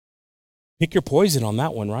pick your poison on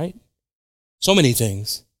that one, right? So many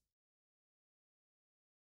things.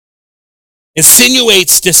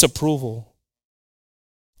 Insinuates disapproval.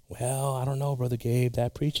 Well, I don't know, Brother Gabe,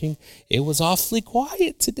 that preaching, it was awfully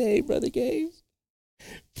quiet today, Brother Gabe.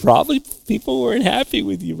 Probably people weren't happy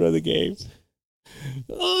with you, Brother Gabe.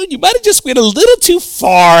 Oh, you might have just went a little too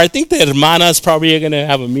far. I think the hermanas probably are going to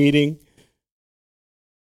have a meeting.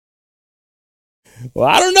 Well,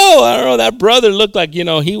 I don't know. That brother looked like,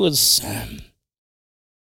 he was...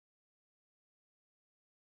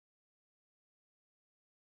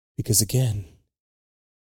 Because again,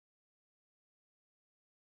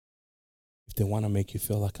 if they want to make you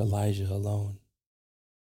feel like Elijah alone,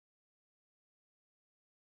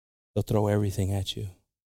 they'll throw everything at you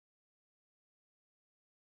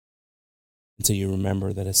until you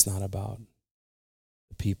remember that it's not about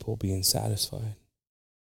the people being satisfied,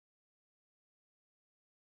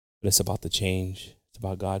 but it's about the change. It's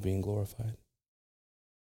about God being glorified.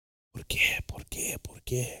 ¿Por qué? ¿Por qué? ¿Por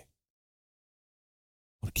qué?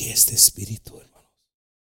 Porque este espíritu, hermanos,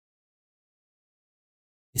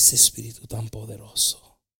 este espíritu tan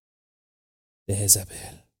poderoso de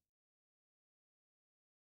Jezebel,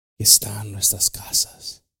 que está en nuestras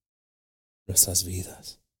casas, nuestras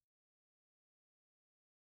vidas.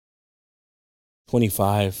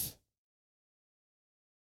 25.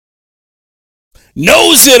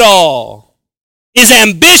 Knows it all, is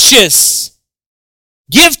ambitious,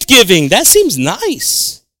 gift giving. That seems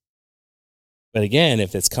nice. But again,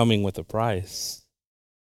 if it's coming with a price,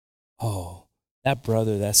 oh, that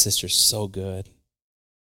brother, that sister's so good.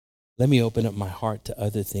 Let me open up my heart to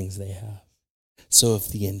other things they have. So if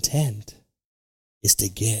the intent is to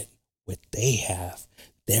get what they have,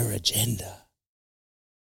 their agenda,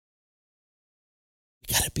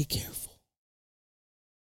 you got to be careful.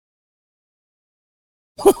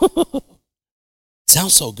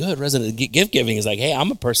 Sounds so good. Resident gift giving is like, hey,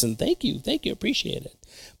 I'm a person. Thank you, appreciate it.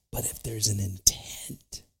 But if there's an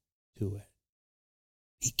intent to it,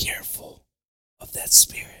 be careful of that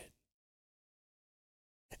spirit.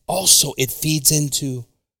 Also, it feeds into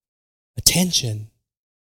attention.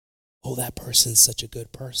 Oh, that person's such a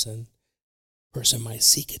good person. Person might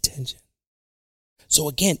seek attention. So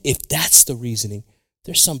again, if that's the reasoning,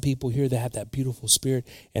 there's some people here that have that beautiful spirit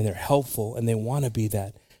and they're helpful and they want to be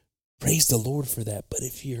that. Praise the Lord for that. But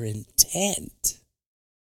if your intent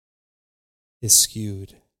is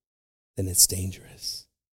skewed, then it's dangerous.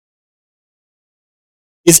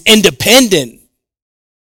 Is independent.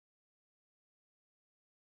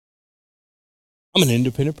 I'm an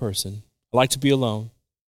independent person. I like to be alone.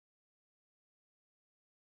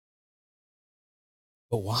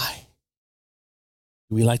 But why?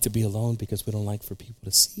 Do we like to be alone because we don't like for people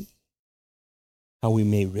to see how we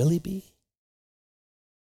may really be?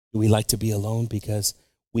 Do we like to be alone because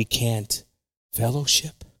we can't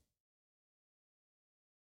fellowship?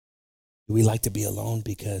 Do we like to be alone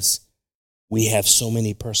because we have so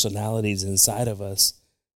many personalities inside of us,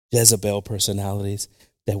 Jezebel personalities,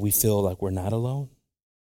 that we feel like we're not alone?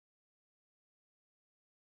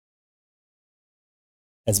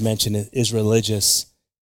 as mentioned, is religious,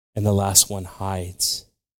 and the last one hides.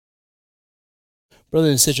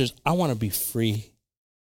 Brothers and sisters, I want to be free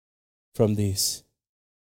from these.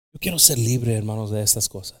 Yo quiero ser libre, hermanos, de estas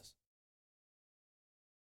cosas.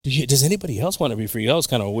 Does anybody else want to be free? That was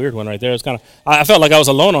kind of a weird one right there. It's kind of, I felt like I was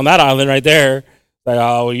alone on that island right there. Like,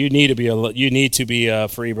 oh, well, you need to be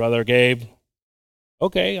free, brother Gabe.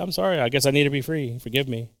 Okay, I'm sorry. I guess I need to be free. Forgive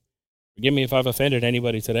me. Forgive me if I've offended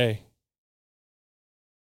anybody today.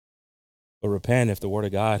 But repent if the Word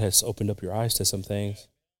of God has opened up your eyes to some things.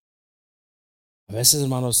 A veces,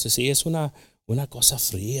 hermanos, sí es una cosa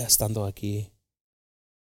fría estando aquí.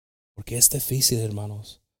 Porque es difícil,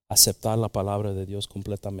 hermanos, aceptar la palabra de Dios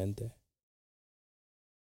completamente.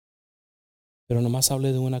 Pero nomás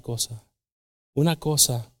hablé de una cosa. Una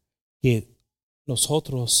cosa que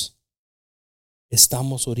nosotros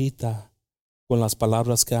estamos ahorita con las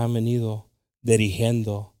palabras que han venido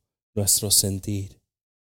dirigiendo nuestro sentir.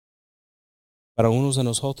 Para unos de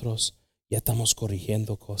nosotros ya estamos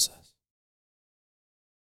corrigiendo cosas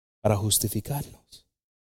para justificarnos.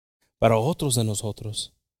 Para otros de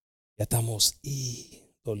nosotros ya estamos,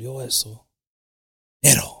 dolió eso.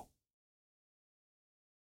 Pero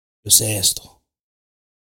yo sé esto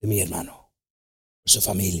de mi hermano, de su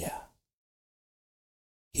familia.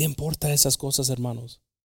 ¿Qué importa esas cosas, hermanos?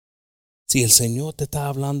 Si el Señor te está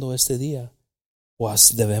hablando este día,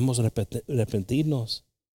 pues debemos arrepentirnos.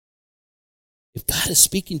 If God is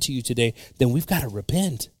speaking to you today, then we've got to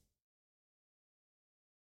repent.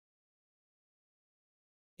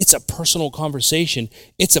 It's a personal conversation.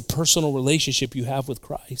 It's a personal relationship you have with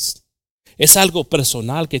Christ. Es algo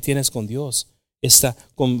personal que tienes con Dios. Esta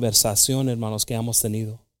conversación, hermanos, que hemos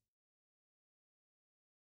tenido.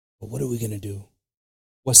 But what are we going to do?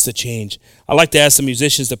 What's the change? I'd like to ask the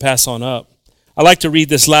musicians to pass on up. I'd like to read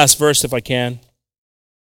this last verse if I can.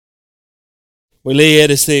 Voy a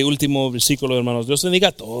leer este último versículo, hermanos. Dios bendiga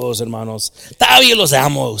a todos, hermanos. Todavía los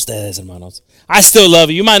amo a ustedes, hermanos. I still love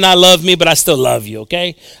you. You might not love me, but I still love you,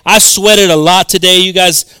 okay? I sweated a lot today. You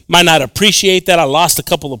guys might not appreciate that. I lost a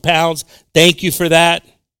couple of pounds. Thank you for that.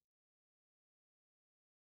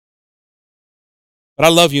 But I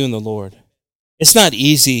love you in the Lord. It's not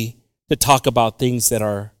easy to talk about things that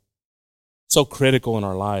are so critical in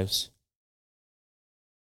our lives.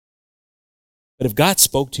 But if God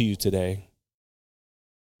spoke to you today,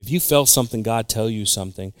 if you felt something, God tell you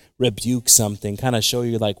something, rebuke something, kind of show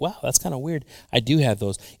you like, wow, that's kind of weird. I do have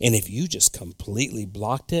those. And if you just completely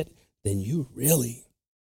blocked it, then you really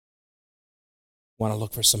want to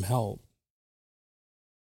look for some help.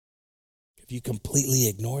 If you completely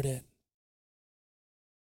ignored it,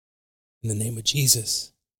 in the name of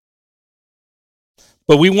Jesus.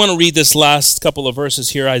 But we want to read this last couple of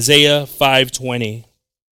verses here, Isaiah 5:20.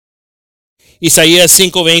 Isaías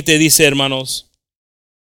 5:20 dice, hermanos,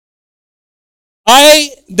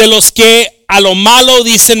 hay de los que a lo malo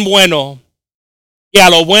dicen bueno y a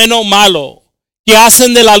lo bueno malo, que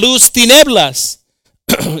hacen de la luz tinieblas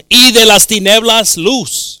y de las tinieblas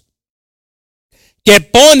luz, que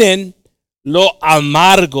ponen lo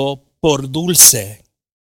amargo por dulce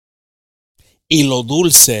y lo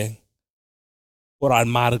dulce por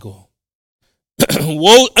amargo.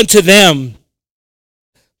 Woe unto them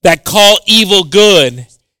that call evil good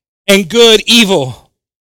and good evil,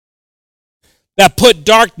 that put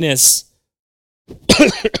darkness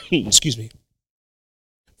excuse me,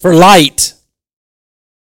 for light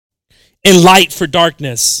and light for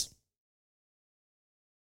darkness,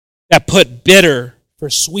 that put bitter for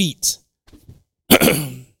sweet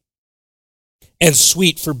and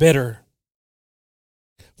sweet for bitter.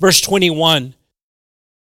 Verse 21.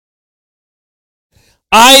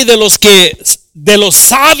 Ay de los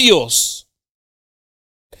sabios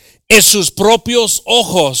en sus propios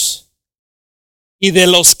ojos y de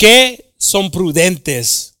los que son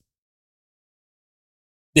prudentes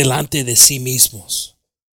delante de sí mismos.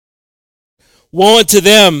 Woe unto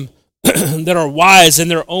them that are wise in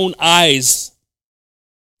their own eyes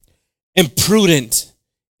and prudent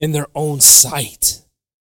in their own sight.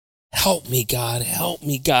 Help me, God. Help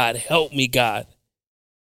me, God. Help me, God.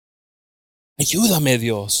 Ayúdame,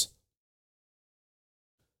 Dios.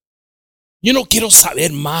 Yo no quiero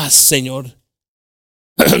saber más, Señor,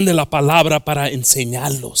 de la palabra para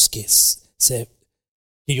enseñarlos que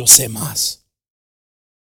yo sé más.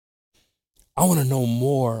 I want to know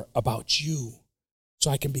more about you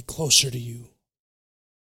so I can be closer to you.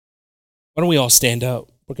 Why don't we all stand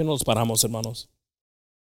up? ¿Por qué no nos paramos, hermanos?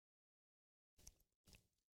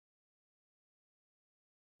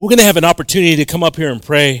 We're going to have an opportunity to come up here and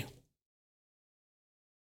pray.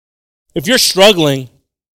 If you're struggling,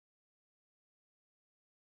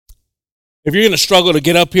 If you're going to struggle to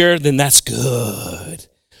get up here, then that's good.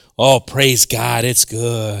 Oh, praise God, it's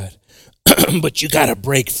good. But you got to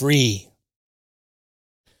break free.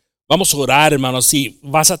 Vamos a orar, hermanos. Si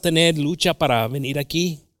vas a tener lucha para venir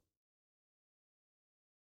aquí,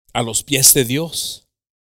 a los pies de Dios.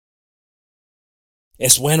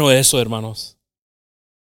 Es bueno eso, hermanos.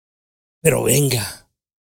 Pero venga,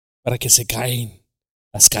 para que se caen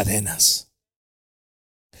las cadenas.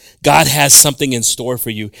 God has something in store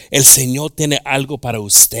for you. El Señor tiene algo para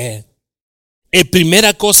usted. La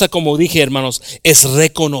primera cosa, como dije, hermanos, es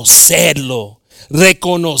reconocerlo.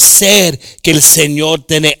 Reconocer que el Señor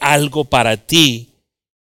tiene algo para ti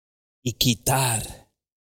y quitar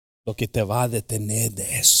lo que te va a detener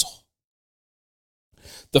de eso.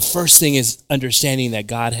 The first thing is understanding that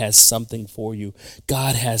God has something for you.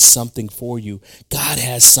 God has something for you. God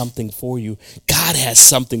has something for you. God has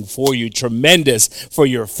something for you. Tremendous for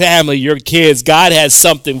your family, your kids. God has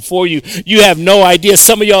something for you. You have no idea.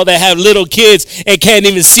 Some of y'all that have little kids and can't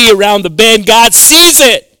even see around the bend, God sees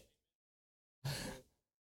it.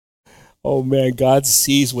 Oh man, God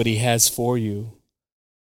sees what He has for you.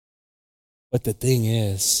 But the thing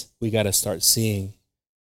is, we got to start seeing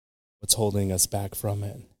what's holding us back from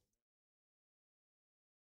it.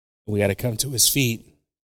 We got to come to His feet.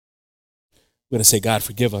 We're going to say, God,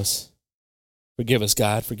 forgive us. Forgive us,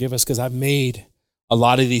 God. Forgive us, because I've made a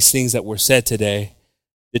lot of these things that were said today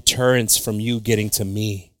deterrence from you getting to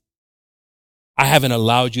me. I haven't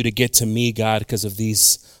allowed you to get to me, God, because of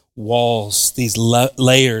these walls, these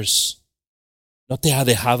layers. No te ha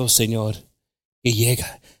dejado, Señor, que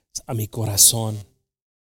llega a mi corazón.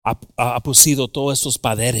 Ha pusido todos estos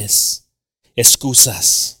paderes,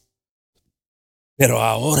 excusas. Pero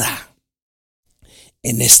ahora,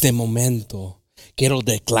 en este momento, quiero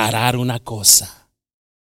declarar una cosa.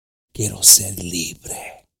 Quiero ser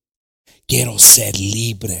libre. Quiero ser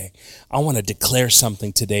libre. I want to declare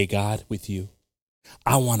something today, God, with you.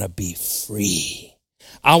 I want to be free.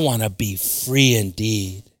 I want to be free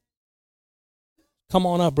indeed. Come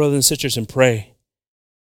on up, brothers and sisters, and pray.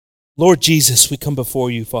 Lord Jesus, we come before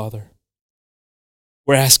you, Father.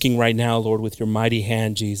 We're asking right now, Lord, with your mighty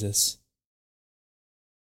hand, Jesus.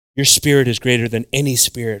 Your spirit is greater than any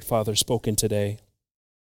spirit, Father, spoken today.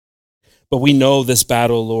 But we know this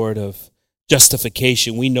battle, Lord, of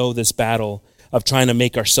justification. We know this battle of trying to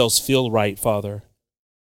make ourselves feel right, Father,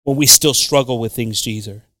 when we still struggle with things,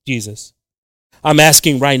 Jesus. I'm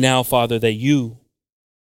asking right now, Father, that you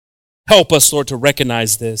help us, Lord, to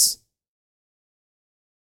recognize this.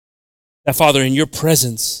 That, Father, in your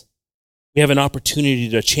presence, we have an opportunity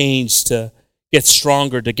to change, to get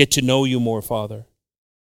stronger, to get to know you more, Father.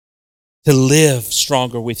 To live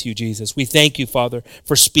stronger with you, Jesus. We thank you, Father,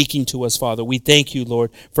 for speaking to us, Father. We thank you,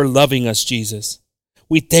 Lord, for loving us, Jesus.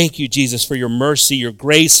 We thank you, Jesus, for your mercy, your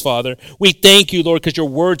grace, Father. We thank you, Lord, because your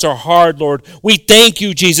words are hard, Lord. We thank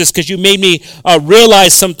you, Jesus, because you made me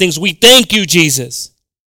realize some things. We thank you, Jesus.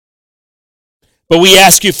 But we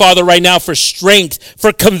ask you, Father, right now for strength,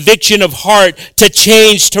 for conviction of heart, to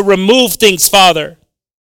change, to remove things, Father.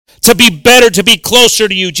 To be better, to be closer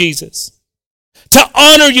to you, Jesus. To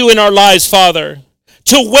honor you in our lives, Father.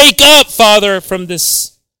 To wake up, Father, from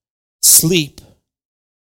this sleep.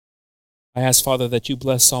 I ask, Father, that you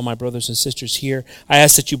bless all my brothers and sisters here. I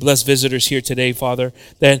ask that you bless visitors here today, Father,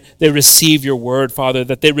 that they receive your word, Father,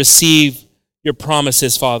 that they receive your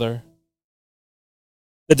promises, Father,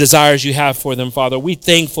 the desires you have for them, Father. We're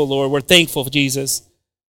thankful, Lord. We're thankful, Jesus,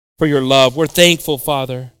 for your love. We're thankful,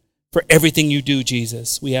 Father, for everything you do,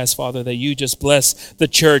 Jesus. We ask, Father, that you just bless the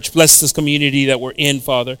church, bless this community that we're in,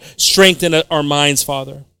 Father. Strengthen our minds,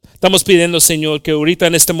 Father. Estamos pidiendo, Señor, que ahorita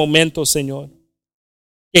en este momento, Señor,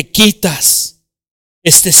 que quitas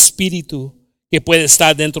este espíritu que puede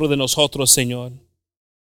estar dentro de nosotros, Señor.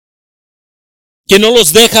 Que no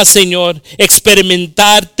los dejas, Señor,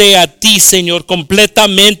 experimentarte a ti, Señor,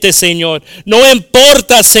 completamente, Señor. No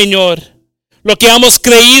importa, Señor, lo que hemos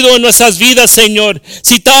creído en nuestras vidas, Señor.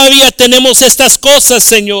 Si todavía tenemos estas cosas,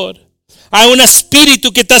 Señor, hay un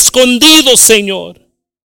espíritu que está escondido, Señor.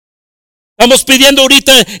 Estamos pidiendo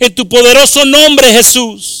ahorita en tu poderoso nombre,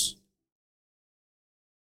 Jesús.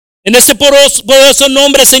 En ese poderoso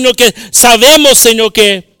nombre, Señor, que sabemos, Señor,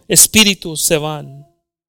 que espíritus se van.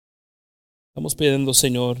 Estamos pidiendo,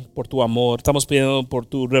 Señor, por tu amor. Estamos pidiendo por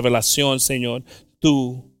tu revelación, Señor.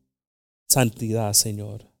 Tu santidad,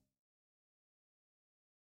 Señor.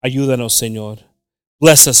 Ayúdanos, Señor.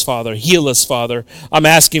 Bless us, Father. Heal us, Father. I'm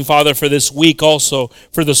asking, Father, for this week also,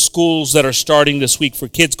 for the schools that are starting this week, for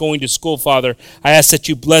kids going to school, Father. I ask that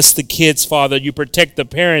you bless the kids, Father. You protect the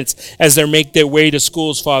parents as they make their way to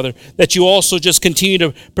schools, Father. That you also just continue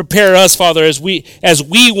to prepare us, Father, as we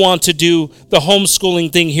want to do the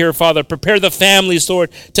homeschooling thing here, Father. Prepare the families, Lord,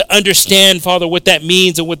 to understand, Father, what that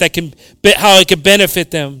means and how it can benefit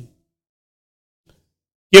them.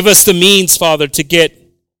 Give us the means, Father, to get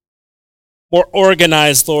more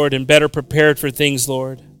organized, Lord, and better prepared for things,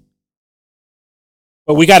 Lord.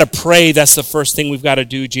 But we got to pray. That's the first thing we've got to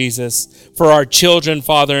do, Jesus, for our children,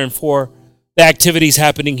 Father, and for the activities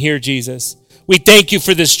happening here, Jesus. We thank you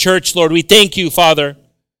for this church, Lord. We thank you, Father,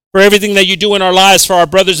 for everything that you do in our lives for our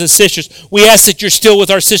brothers and sisters. We ask that you're still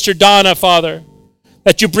with our sister Donna, Father,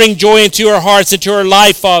 that you bring joy into her hearts, into her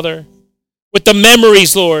life, Father, with the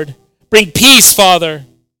memories, Lord. Bring peace, Father.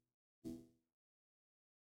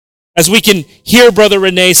 As we can hear Brother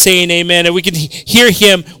Renee saying amen, and we can hear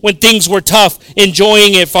him when things were tough,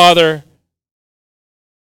 enjoying it, Father.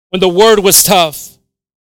 When the word was tough,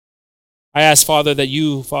 I ask, Father, that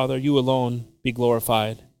you, Father, you alone be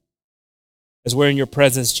glorified. As we're in your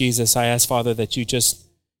presence, Jesus, I ask, Father, that you just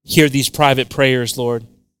hear these private prayers, Lord.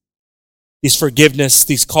 These forgiveness,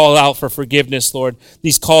 these call out for forgiveness, Lord.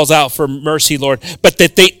 These calls out for mercy, Lord. But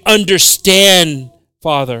that they understand,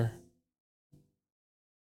 Father,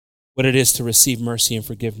 what it is to receive mercy and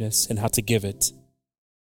forgiveness and how to give it.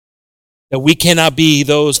 That we cannot be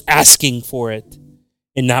those asking for it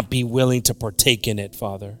and not be willing to partake in it,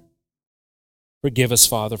 Father. Forgive us,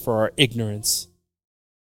 Father, for our ignorance.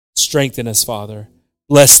 Strengthen us, Father.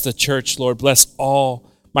 Bless the church, Lord. Bless all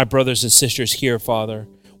my brothers and sisters here, Father.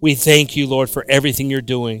 We thank you, Lord, for everything you're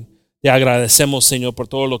doing. Te agradecemos, Señor, por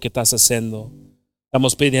todo lo que estás haciendo.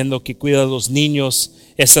 Estamos pidiendo que cuida a los niños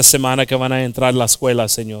esta semana que van a entrar a la escuela,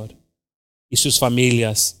 Señor. Y sus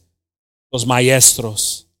familias, los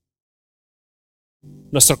maestros,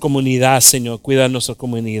 nuestra comunidad, Señor. Cuida nuestra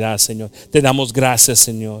comunidad, Señor. Te damos gracias,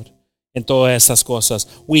 Señor, en todas estas cosas.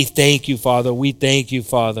 We thank you, Father. We thank you,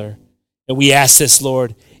 Father. And we ask this,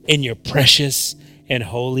 Lord, in your precious and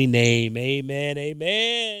holy name. Amen. Amen.